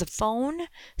answers the phone,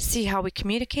 see how we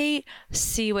communicate,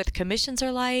 see what the commissions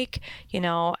are like,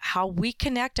 how we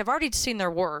connect. I've already seen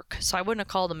their work, so I wouldn't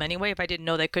have called them anyway if I didn't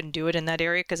know they couldn't do it in that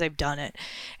area, because I've done it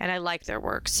and I like their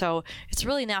work. So it's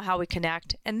really now how we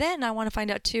connect. And then I want to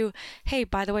find out too, hey,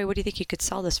 by the way, what do you think you could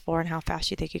sell this for, and how fast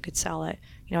do you think you could sell it?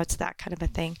 It's that kind of a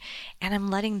thing. And I'm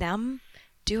letting them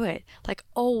do it. Like,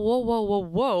 oh,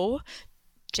 whoa,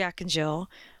 Jack and Jill,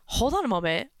 hold on a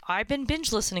moment. I've been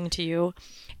binge listening to you.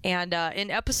 And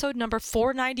in episode number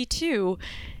 492,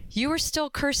 you were still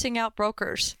cursing out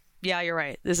brokers. Yeah, you're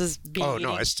right. This is being Oh,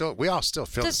 no, we all still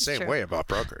feel the same way about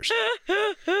brokers.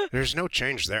 There's no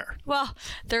change there. Well,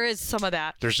 there is some of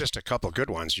that. There's just a couple good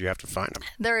ones. You have to find them.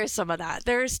 There is some of that.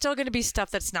 There is still going to be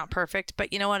stuff that's not perfect,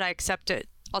 but you know what? I accept it.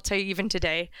 I'll tell you, even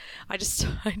today, I just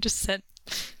sent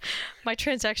my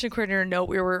transaction coordinator a note.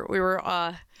 We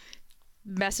were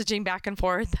messaging back and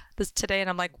forth this today, and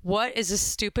I'm like, what is this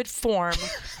stupid form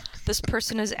this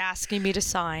person is asking me to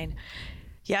sign?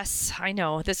 Yes, I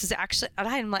know. This is actually,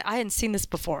 and I hadn't seen this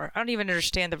before. I don't even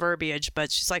understand the verbiage,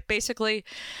 but she's like, basically,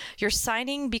 you're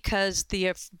signing because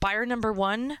the buyer number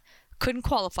 1 couldn't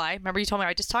qualify. Remember you told me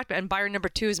I just talked about it, and buyer number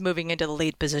 2 is moving into the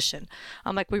lead position.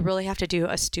 I'm like, we really have to do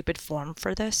a stupid form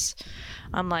for this?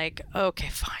 I'm like, okay,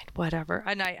 fine, whatever.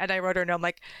 And I wrote her a note. I'm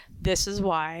like, this is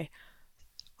why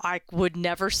I would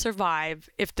never survive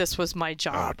if this was my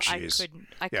job. Oh, jeez.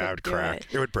 I yeah, I would do crack.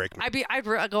 It would break me. I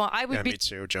would be me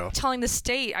too, Joe. telling the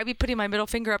state, I'd be putting my middle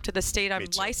finger up to the state I'm Me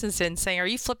too. licensed in, saying, are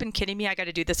you flipping kidding me? I got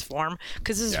to do this form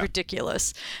because this is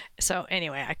ridiculous. So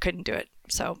anyway, I couldn't do it.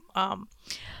 So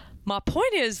my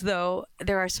point is, though,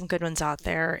 there are some good ones out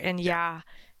there. And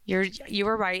you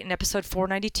were right in episode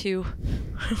 492.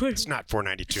 It's not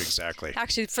 492 exactly.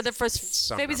 Actually, for the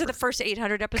first, maybe it's number. the first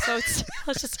 800 episodes.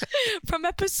 Let's just, from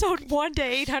episode 1 to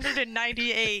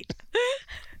 898.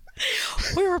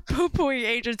 We were poo-pooing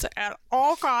agents at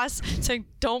all costs, saying,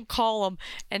 don't call them.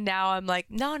 And now I'm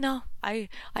like, no, I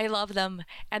love them,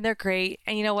 and they're great.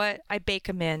 And you know what? I bake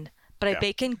them in, but I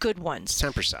bake in good ones.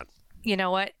 10%. You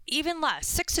know what? Even less,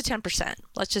 6 to 10%.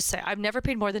 Let's just say I've never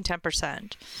paid more than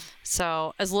 10%.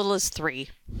 So as little as 3.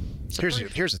 So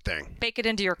Here's the thing. bake it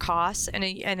into your costs, and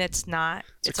it's not.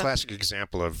 It's a classic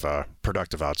example of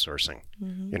productive outsourcing.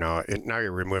 Mm-hmm. You know, now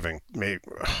you're removing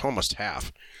almost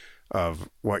half of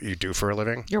what you do for a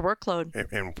living. Your workload.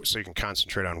 And so you can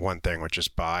concentrate on one thing, which is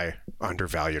buy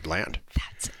undervalued land.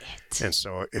 That's it. And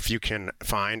so if you can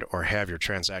find or have your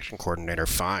transaction coordinator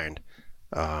find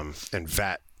and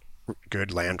vet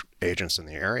good land agents in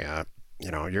the area,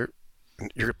 you know, you're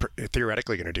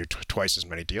theoretically going to do twice as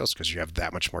many deals because you have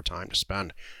that much more time to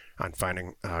spend on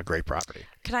finding great property.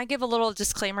 Can I give a little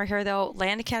disclaimer here, though?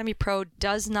 Land Academy Pro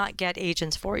does not get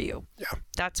agents for you. Yeah.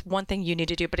 That's one thing you need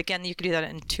to do. But again, you can do that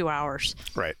in 2 hours.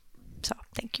 Right. So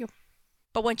thank you.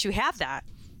 But once you have that,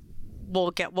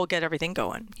 we'll get everything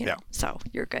going. You know? So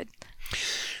you're good.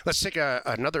 Let's take a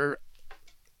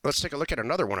look at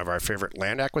another one of our favorite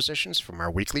land acquisitions from our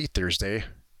weekly Thursday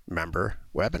member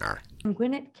webinar. In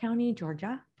Gwinnett County,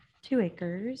 Georgia, 2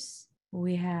 acres.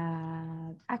 We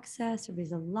have access.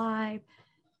 Everybody's alive.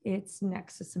 It's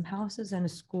next to some houses and a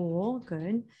school.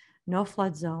 Good. No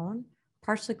flood zone.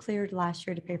 Partially cleared last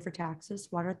year to pay for taxes.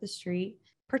 Water at the street.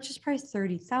 Purchase price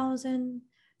 $30,000.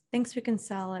 Thinks we can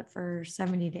sell it for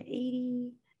 70 to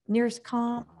 80. Nearest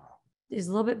comp is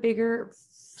a little bit bigger.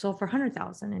 Sold for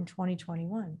 100,000 in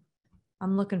 2021.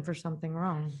 I'm looking for something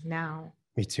wrong now.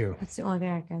 Me too. That's the only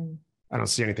thing I don't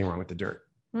see anything wrong with the dirt.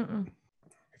 Mm-mm.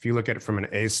 If you look at it from an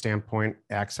A standpoint,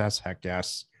 access, heck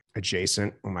yes.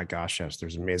 Adjacent, oh my gosh, yes.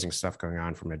 There's amazing stuff going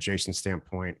on from an adjacent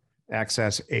standpoint.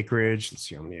 Access, acreage. Let's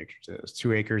see how many acres it is.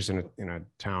 2 acres in a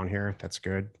town here. That's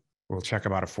good. We'll check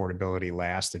about affordability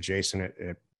last. Adjacent,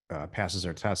 it passes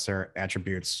our tests there.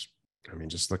 Attributes, I mean,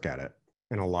 just look at it.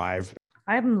 And alive.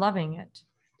 I'm loving it.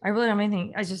 I really don't have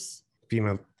anything. I just,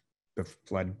 FEMA, the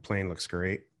floodplain looks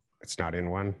great. It's not in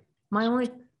one. my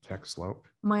only Check slope.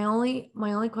 My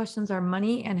only questions are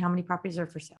money and how many properties are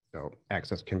for sale. So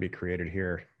access can be created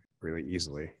here really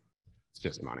easily. It's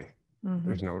just money. Mhm.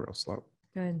 There's no real slope.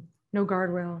 Good. No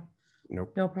guardrail.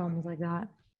 Nope. No problems like that.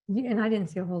 And I didn't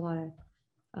see a whole lot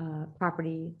of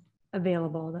property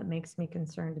available that makes me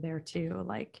concerned there too.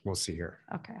 Like, We'll see here.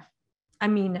 okay. I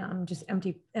mean, just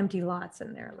empty lots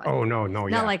in there. Like, Oh, no,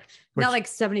 yeah. not like Which- not like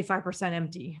 75%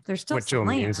 empty. There's still What Jill some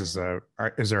land. means is there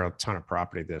a ton of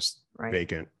property that's Right.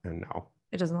 vacant? And no,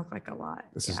 It doesn't look like a lot.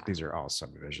 these are all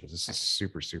subdivisions. This is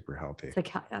super, super healthy. It's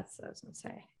like, that's what I was gonna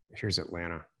say. Here's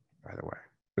Atlanta, by the way.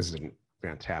 This is a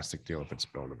fantastic deal if it's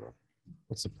buildable.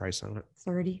 What's the price on it?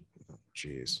 30.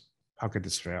 Jeez. How could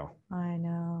this fail? I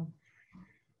know.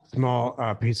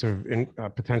 Small piece of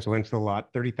potential infill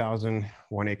lot, 30,000,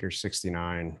 1 acre,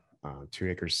 69, 2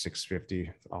 acres, 650,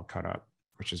 all cut up,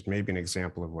 which is maybe an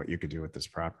example of what you could do with this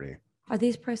property. Are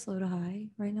these priced low to high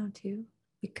right now too?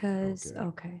 Because, Okay.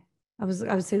 okay. I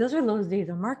would say those are lowest days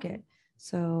on market.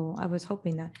 So I was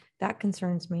hoping that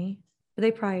concerns me, but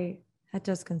that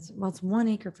does concern, well, it's 1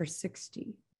 acre for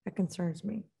 60. That concerns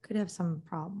me. Could have some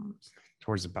problems.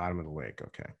 Towards the bottom of the lake,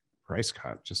 okay. Price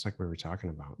cut, just like we were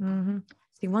talking about. Mm-hmm.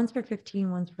 See, one's for 15,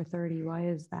 one's for 30. Why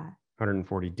is that?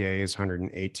 140 days,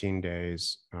 118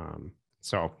 days.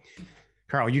 So,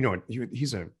 Carl, you know,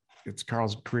 it's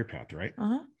Carl's career path, right?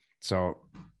 Uh-huh. So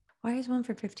Why is one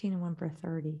for 15 and one for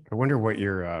 30? I wonder what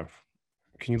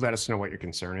can you let us know what your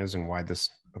concern is and why this,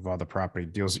 of all the property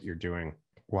deals that you're doing,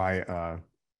 why,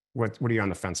 what are you on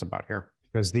the fence about here?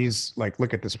 Because these, like,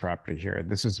 look at this property here.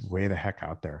 This is way the heck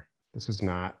out there. This is an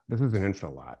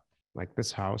infill lot. Like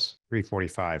this house,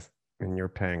 345, and you're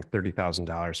paying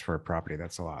 $30,000 for a property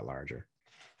that's a lot larger.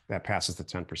 That passes the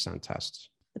 10% test.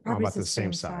 The How about property's the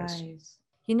same size?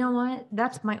 You know what?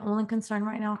 That's my only concern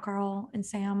right now, Carl and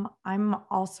Sam. I'm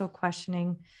also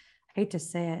questioning, I hate to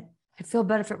say it, I'd feel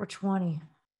better if it were 20.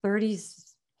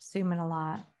 30's assuming a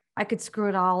lot. I could screw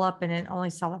it all up and only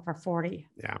sell it for 40.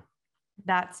 Yeah.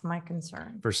 That's my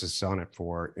concern. Versus selling it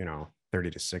for,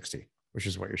 30 to 60, which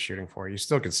is what you're shooting for. You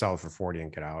still could sell it for 40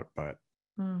 and get out, but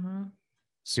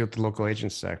see what the local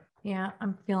agents say. Yeah,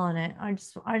 I'm feeling it. I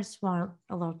just want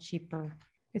a little cheaper,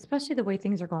 especially the way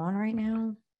things are going right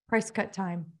now. Price cut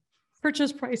time.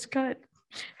 Purchase price cut.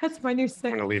 That's my new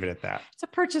thing. I'm going to leave it at that. It's a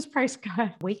purchase price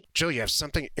cut. Wait. Jill, you have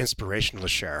something inspirational to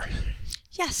share.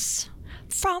 Yes.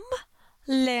 From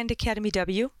Land Academy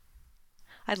W.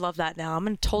 I love that now.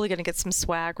 I'm totally going to get some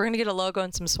swag. We're going to get a logo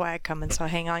and some swag coming. So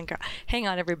hang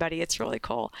on, everybody. It's really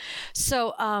cool.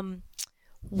 So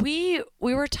we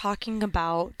were talking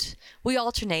about, we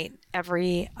alternate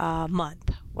every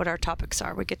month what our topics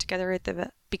are. We get together at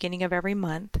the beginning of every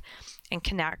month and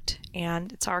connect,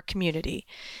 and it's our community.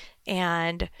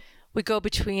 And we go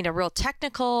between a real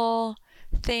technical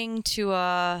thing to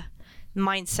a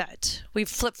mindset. We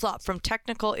flip-flop from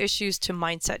technical issues to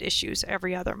mindset issues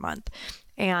every other month.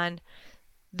 And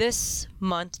this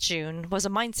month, June, was a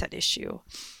mindset issue.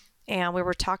 And we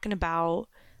were talking about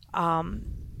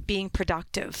being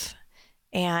productive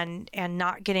and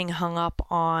not getting hung up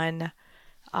on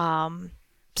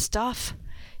stuff,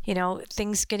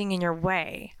 things getting in your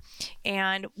way.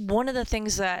 And one of the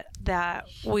things that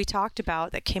we talked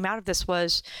about that came out of this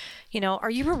was,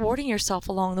 are you rewarding yourself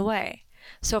along the way?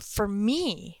 So for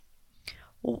me,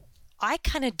 I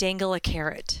kind of dangle a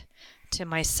carrot to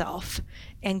myself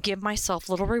and give myself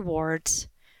little rewards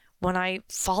when I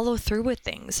follow through with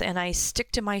things and I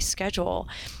stick to my schedule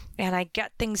and I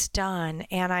get things done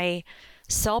and I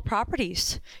sell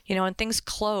properties, and things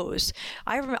close.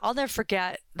 I'll never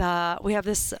forget we have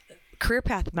this career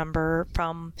path member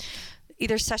from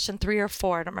either session 3 or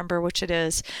 4. I don't remember which it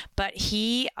is, but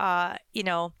he,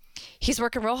 he's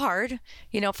working real hard,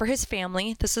 for his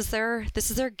family. This is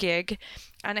their gig.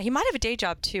 And he might have a day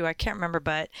job too. I can't remember.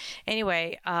 But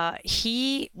anyway,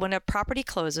 when a property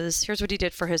closes, here's what he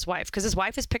did for his wife. Because his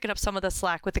wife is picking up some of the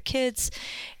slack with the kids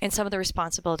and some of the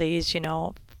responsibilities,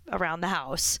 around the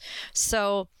house.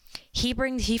 So she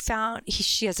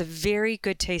has a very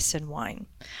good taste in wine.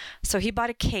 So he bought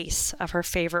a case of her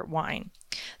favorite wine.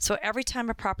 So every time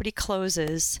a property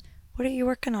closes, what are you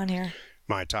working on here?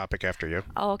 My topic after you.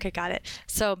 Oh, okay. Got it.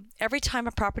 So every time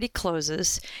a property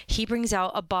closes, he brings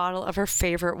out a bottle of her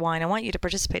favorite wine. I want you to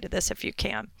participate in this if you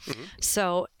can. Mm-hmm.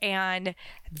 So, and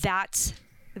that's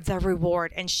the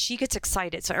reward. And she gets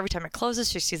excited. So every time it closes,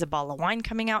 she sees a bottle of wine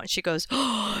coming out and she goes,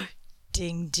 oh,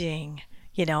 ding, ding.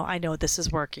 I know this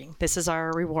is working. This is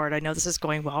our reward. I know this is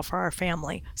going well for our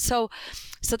family. So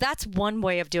that's one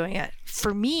way of doing it.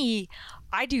 For me,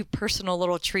 I do personal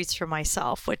little treats for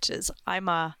myself, which is I'm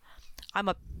a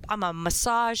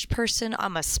massage person.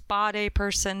 I'm a spa day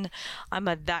person. I'm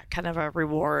that kind of a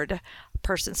reward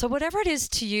person. So whatever it is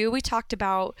to you, we talked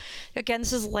about, again,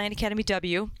 this is Land Academy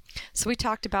W. So we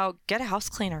talked about get a house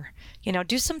cleaner,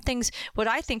 do some things. What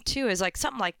I think too is like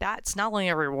something like that. It's not only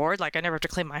a reward, like I never have to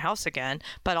clean my house again,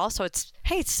 but also it's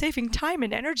saving time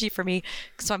and energy for me.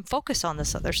 So I'm focused on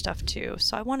this other stuff too.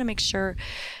 So I want to make sure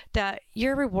that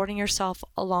you're rewarding yourself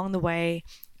along the way.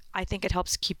 I think it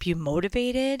helps keep you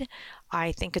motivated.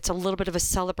 I think it's a little bit of a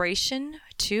celebration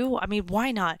too. I mean,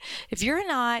 why not? If you're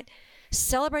not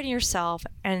celebrating yourself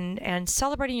and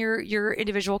celebrating your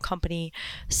individual company,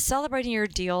 celebrating your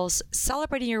deals,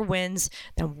 celebrating your wins,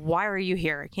 then why are you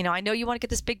here? I know you want to get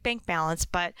this big bank balance,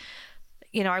 but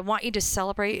I want you to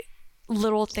celebrate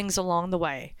little things along the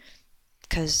way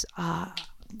because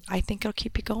I think it'll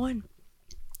keep you going.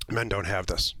 Men don't have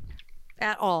this.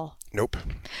 At all. Nope.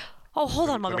 Oh, hold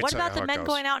on a moment. What about the men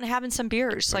going out and having some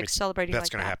beers, celebrating that's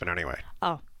like going to that? happen anyway.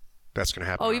 Oh. That's going to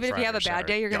happen. Oh, even if you have a bad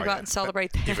day, you're going to go out and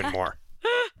celebrate that. Even more.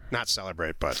 Not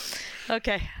celebrate, but.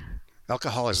 Okay.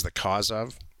 Alcohol is the cause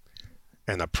of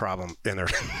and the problem in their.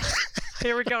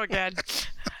 Here we go again.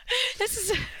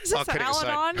 Is this an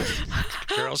Al-Anon?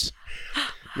 Girls,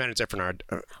 men, it's different.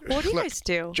 What do you guys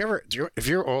do? If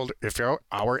you're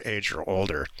our age or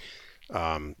older,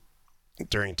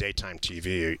 during daytime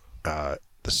TV,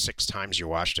 the 6 times you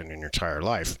watched it in your entire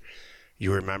life,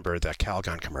 you remember the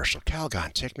Calgon commercial.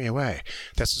 Calgon, take me away.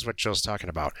 This is what Jill's talking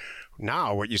about.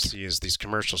 Now what you see is these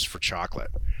commercials for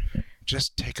chocolate.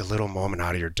 Just take a little moment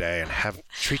out of your day and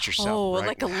treat yourself. Oh, right?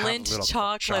 like a Lindt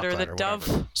chocolate or the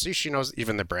Dove. See, she knows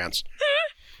even the brands.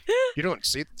 You don't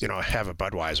see, have a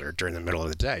Budweiser during the middle of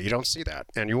the day. You don't see that,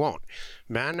 and you won't.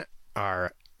 Men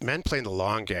playing the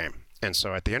long game, and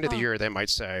so at the end of the year, they might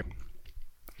say,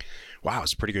 "Wow,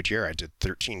 it's a pretty good year. I did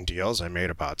 13 deals. I made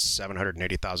about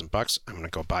 $780,000. I'm going to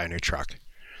go buy a new truck."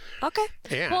 Okay.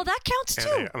 And, well, that counts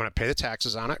too. I'm going to pay the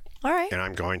taxes on it. All right. And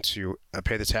I'm going to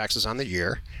pay the taxes on the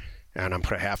year, and I'm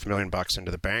put $500,000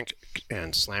 into the bank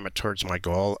and slam it towards my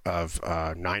goal of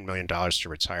 $9 million to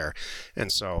retire.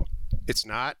 And so it's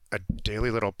not a daily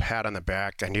little pat on the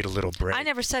back. I need a little break. I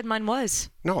never said mine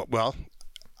was. No, well,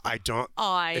 I don't.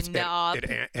 I know.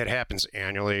 It happens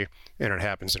annually, and it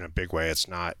happens in a big way. It's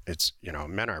not. It's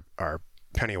men are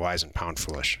penny wise and pound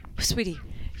foolish. Sweetie,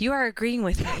 you are agreeing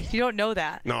with me. You don't know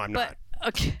that. No, I'm not.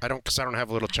 Okay. I don't, because I don't have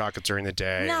a little chocolate during the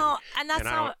day. No, and that's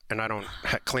not. I don't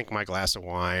clink my glass of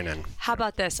wine. And how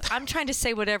about this? I'm trying to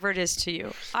say whatever it is to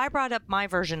you. I brought up my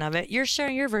version of it. You're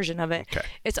sharing your version of it. Okay.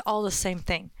 It's all the same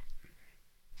thing.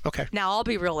 Okay. Now I'll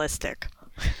be realistic.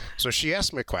 So she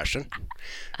asked me a question,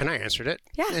 and I answered it.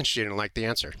 Yeah. And she didn't like the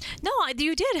answer. No,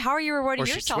 you did. How are you rewarding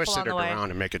yourself along the way? Or she twisted it around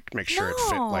and make sure it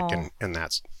fit like in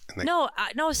that. No,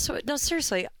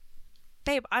 seriously.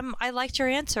 Babe, I liked your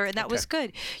answer, and that was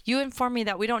good. You informed me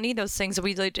that we don't need those things.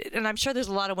 And I'm sure there's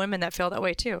a lot of women that feel that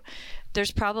way too.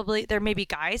 There may be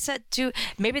guys that do.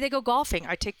 Maybe they go golfing.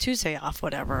 I take Tuesday off,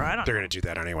 whatever. I don't know. They're going to do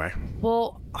that anyway.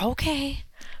 Well, okay.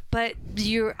 But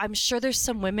I'm sure there's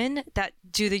some women that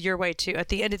do the your way too. At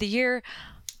the end of the year,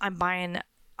 maybe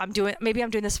I'm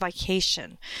doing this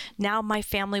vacation. Now my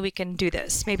family, we can do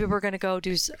this. Maybe we're going to go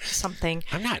do something.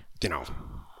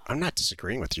 I'm not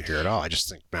disagreeing with you here at all. I just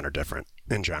think men are different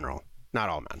in general. Not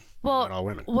all men. Well, not all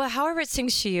women. Well, however it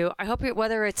sings to you, I hope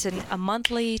whether it's a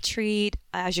monthly treat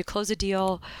as you close a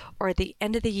deal or at the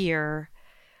end of the year,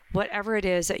 whatever it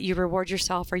is that you reward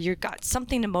yourself or you got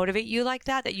something to motivate you like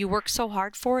that you work so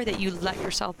hard for, that you let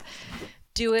yourself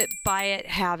do it, buy it,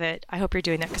 have it. I hope you're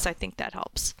doing that because I think that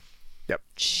helps. Yep.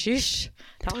 Sheesh.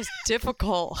 That was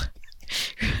difficult.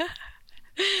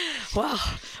 Well,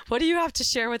 what do you have to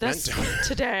share with us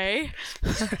today?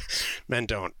 Men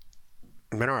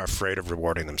are afraid of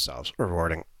rewarding themselves.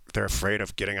 They're afraid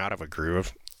of getting out of a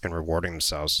groove and rewarding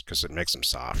themselves because it makes them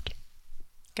soft.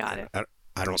 Got it.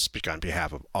 I don't speak on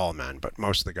behalf of all men, but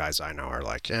most of the guys I know are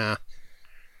like, yeah,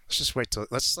 let's just wait till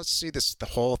let's see the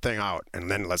whole thing out, and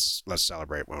then let's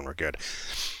celebrate when we're good.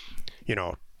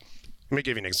 Let me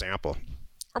give you an example.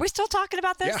 Are we still talking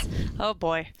about this? Yeah. Oh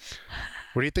boy.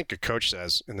 What do you think a coach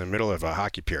says in the middle of a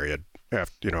hockey period?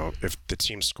 If the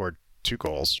team scored 2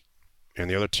 goals and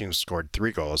the other team scored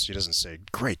 3 goals, he doesn't say,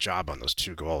 "Great job on those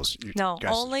 2 goals." No,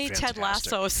 only Ted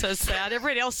Lasso says that.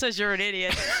 Everybody else says you're an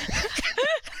idiot.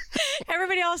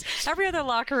 Everybody else, every other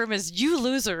locker room is "you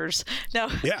losers." No.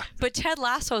 Yeah. But Ted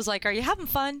Lasso's like, "Are you having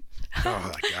fun?"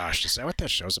 Oh my gosh, is that what that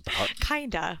show's about?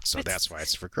 Kinda. So that's why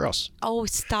it's for girls. Oh,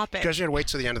 stop it. Because you had to wait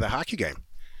till the end of the hockey game.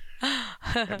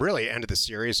 Really, end of the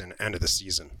series and end of the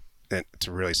season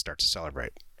to really start to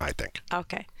celebrate, I think.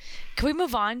 Okay. Can we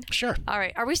move on? Sure. All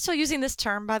right. Are we still using this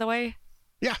term, by the way?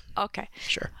 Yeah. Okay.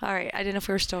 Sure. All right. I didn't know if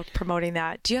we were still promoting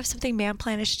that. Do you have something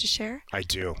man-planish to share? I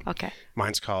do. Okay.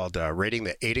 Mine's called rating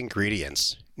the 8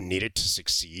 ingredients needed to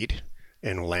succeed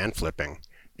in land flipping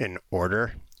in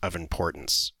order of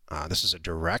importance. This is a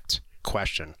direct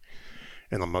question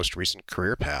in the most recent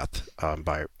career path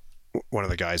by one of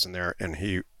the guys in there, and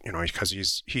he, because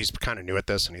he's kind of new at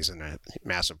this and he's in a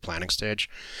massive planning stage.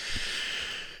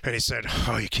 And he said,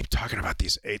 "Oh, you keep talking about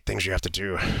these 8 things you have to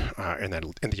do in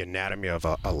the anatomy of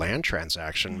a land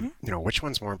transaction. Mm-hmm. Which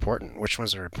one's more important? Which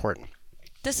ones are important?"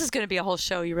 This is going to be a whole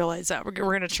show. You realize that we're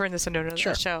going to turn this into another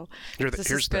show.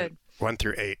 Here's the 1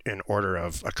 through 8 in order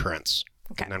of occurrence.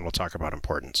 Okay. And then we'll talk about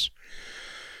importance.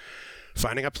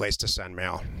 Finding a place to send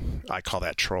mail. I call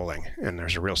that trolling. And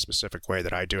there's a real specific way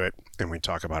that I do it. And we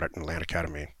talk about it in Land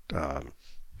Academy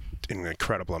in an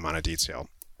incredible amount of detail.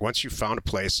 Once you've found a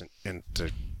place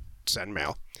to send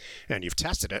mail and you've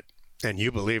tested it and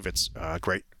you believe it's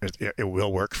great, it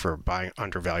will work for buying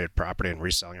undervalued property and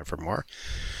reselling it for more,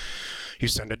 you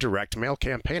send a direct mail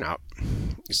campaign out.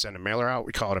 You send a mailer out.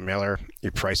 We call it a mailer. You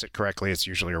price it correctly. It's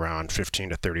usually around 15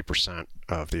 to 30%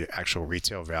 of the actual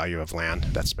retail value of land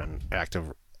that's been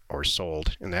active or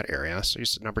sold in that area. So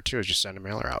number 2 is you send a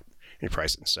mailer out. You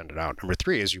price it and send it out. Number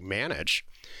 3 is you manage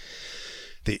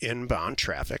the inbound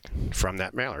traffic from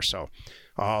that mailer. So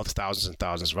all the thousands and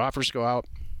thousands of offers go out.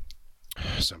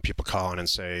 Some people call in and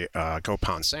say, go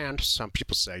pound sand. Some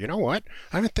people say, you know what?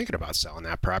 I've been thinking about selling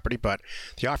that property, but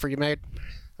the offer you made,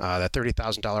 that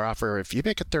 $30,000 offer, if you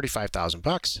make it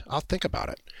 $35,000, I'll think about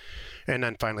it. And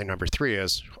then finally, number 3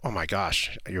 is, oh my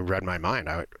gosh, you read my mind.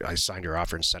 I signed your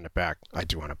offer and sent it back. I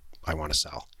want to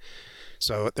sell.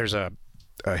 So there's a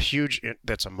huge,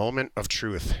 that's a moment of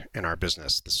truth in our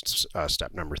business. This is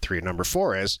step number 3. Number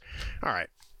 4 is, all right,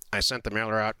 I sent the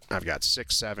mailer out. I've got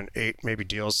 6, 7, 8 maybe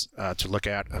deals to look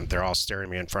at, and they're all staring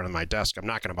me in front of my desk. I'm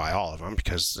not going to buy all of them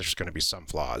because there's going to be some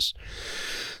flaws.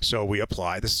 So we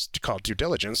apply, this is called due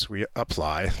diligence, we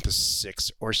apply the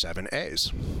 6 or 7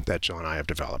 A's that Jill and I have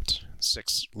developed.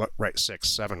 6,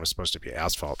 7 was supposed to be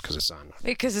asphalt because it's on.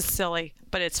 Because it's silly,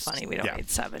 but it's funny. We don't need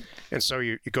 7. And so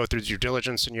you go through due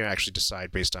diligence and you actually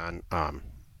decide based on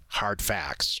hard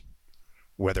facts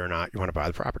whether or not you want to buy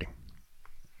the property.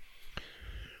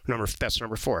 That's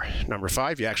number 4. Number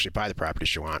 5, you actually buy the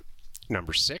properties you want.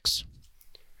 Number 6,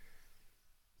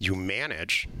 you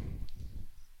manage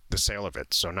the sale of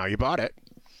it. So now you bought it,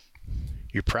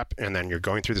 you prep, and then you're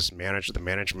going through the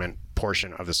management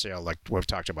portion of the sale, like we've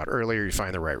talked about earlier. You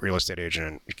find the right real estate agent,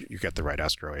 and you get the right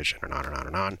escrow agent, and on and on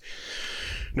and on.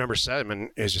 Number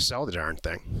 7 is you sell the darn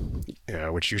thing,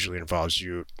 which usually involves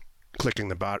you clicking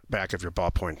the back of your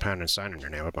ballpoint pen and signing your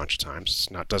name a bunch of times.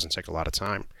 Doesn't take a lot of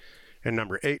time. And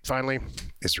number 8, finally,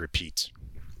 is repeat.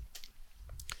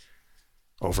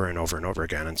 Over and over and over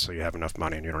again until you have enough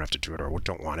money and you don't have to do it or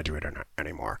don't want to do it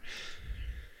anymore.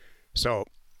 So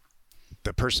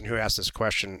the person who asked this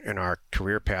question in our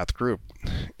career path group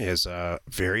is a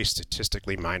very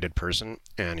statistically minded person,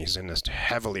 and he's in this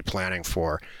heavily planning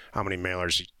for how many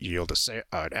mailers yield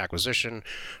an acquisition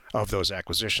of those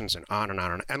acquisitions, and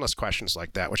on, endless questions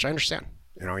like that, which I understand.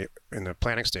 In the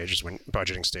planning stages, when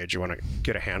budgeting stage, you want to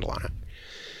get a handle on it.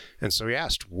 And so he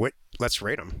asked, let's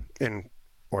rate them in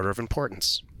order of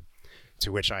importance,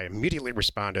 to which I immediately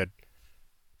responded,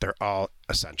 they're all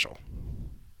essential.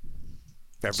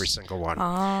 Every single one.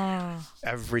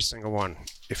 Every single one.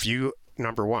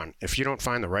 Number 1, if you don't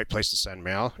find the right place to send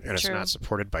mail and it's not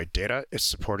supported by data, it's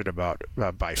supported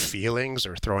by feelings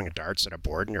or throwing darts at a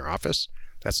board in your office,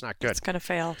 that's not good. It's going to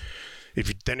fail. If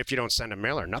you don't send a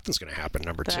mailer, nothing's going to happen.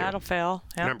 Number 2. That'll fail.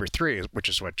 Yep. Number 3, which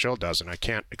is what Jill does, and I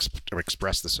can't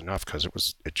express this enough because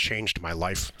it changed my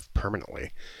life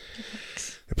permanently.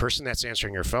 The person that's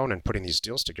answering your phone and putting these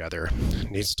deals together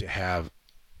needs to have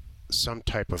some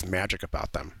type of magic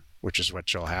about them, which is what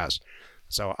Jill has.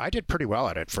 So I did pretty well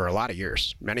at it for a lot of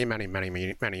years, many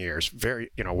years, very,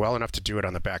 well enough to do it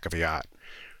on the back of a yacht.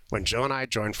 When Jill and I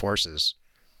joined forces,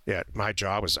 my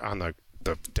job was on the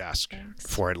desk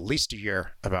for at least a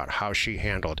year about how she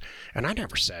handled, and I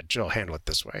never said, Jill, handle it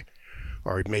this way,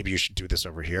 or maybe you should do this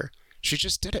over here. She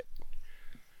just did it.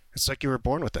 It's like you were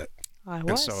born with it. I was.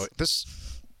 And so this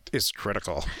is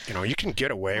critical. You can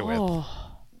get away with,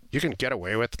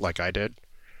 like I did,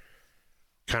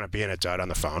 kind of being a dud on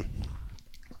the phone.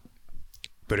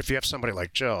 But if you have somebody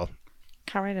like Jill,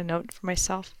 can I write a note for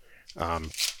myself?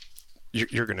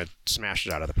 You're going to smash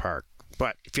it out of the park.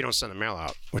 But if you don't send the mail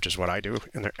out, which is what I do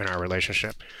in our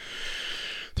relationship,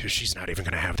 she's not even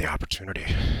going to have the opportunity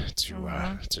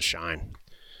to shine.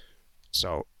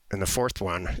 So in the 4th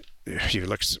one,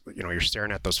 you're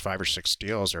staring at those 5 or 6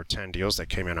 deals or 10 deals that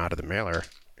came in out of the mailer,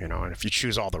 and if you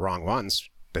choose all the wrong ones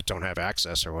that don't have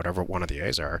access or whatever one of the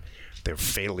A's are, they're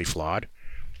fatally flawed,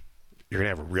 you're going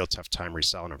to have a real tough time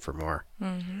reselling them for more.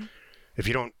 Mm-hmm. If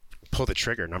you don't pull the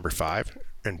trigger, number 5,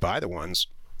 and buy the ones,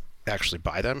 actually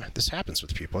buy them, this happens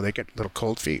with people. They get little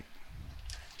cold feet.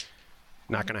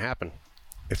 Not going to happen.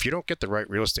 If you don't get the right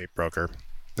real estate broker,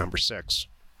 number 6,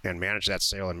 and manage that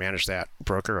sale and manage that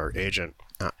broker or agent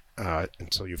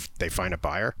until they find a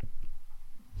buyer,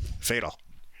 fatal.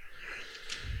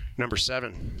 Number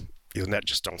 7, you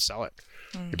just don't sell it.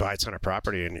 You buy a ton of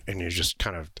property and you just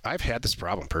kind of, I've had this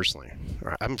problem personally.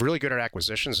 I'm really good at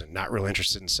acquisitions and not really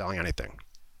interested in selling anything.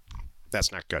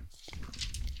 That's not good.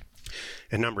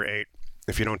 And number 8,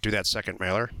 if you don't do that second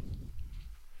mailer,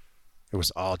 it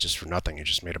was all just for nothing. You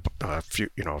just made a few,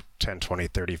 10, 20,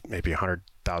 30, maybe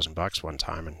 $100,000 one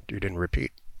time, and you didn't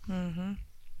repeat. Mm-hmm.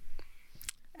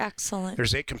 Excellent.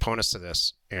 There's 8 components to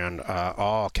this, and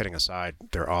all kidding aside,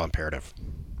 they're all imperative.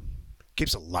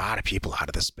 Keeps a lot of people out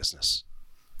of this business,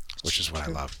 which is what I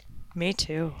love. Me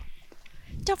too.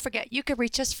 Don't forget, you can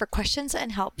reach us for questions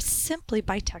and help simply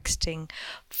by texting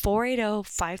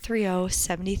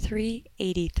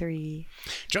 480-530-7383.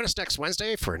 Join us next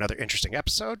Wednesday for another interesting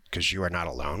episode, because you are not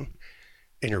alone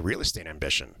in your real estate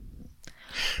ambition.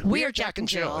 We are Jack and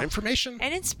Jill. Information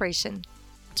and inspiration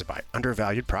to buy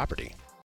undervalued property.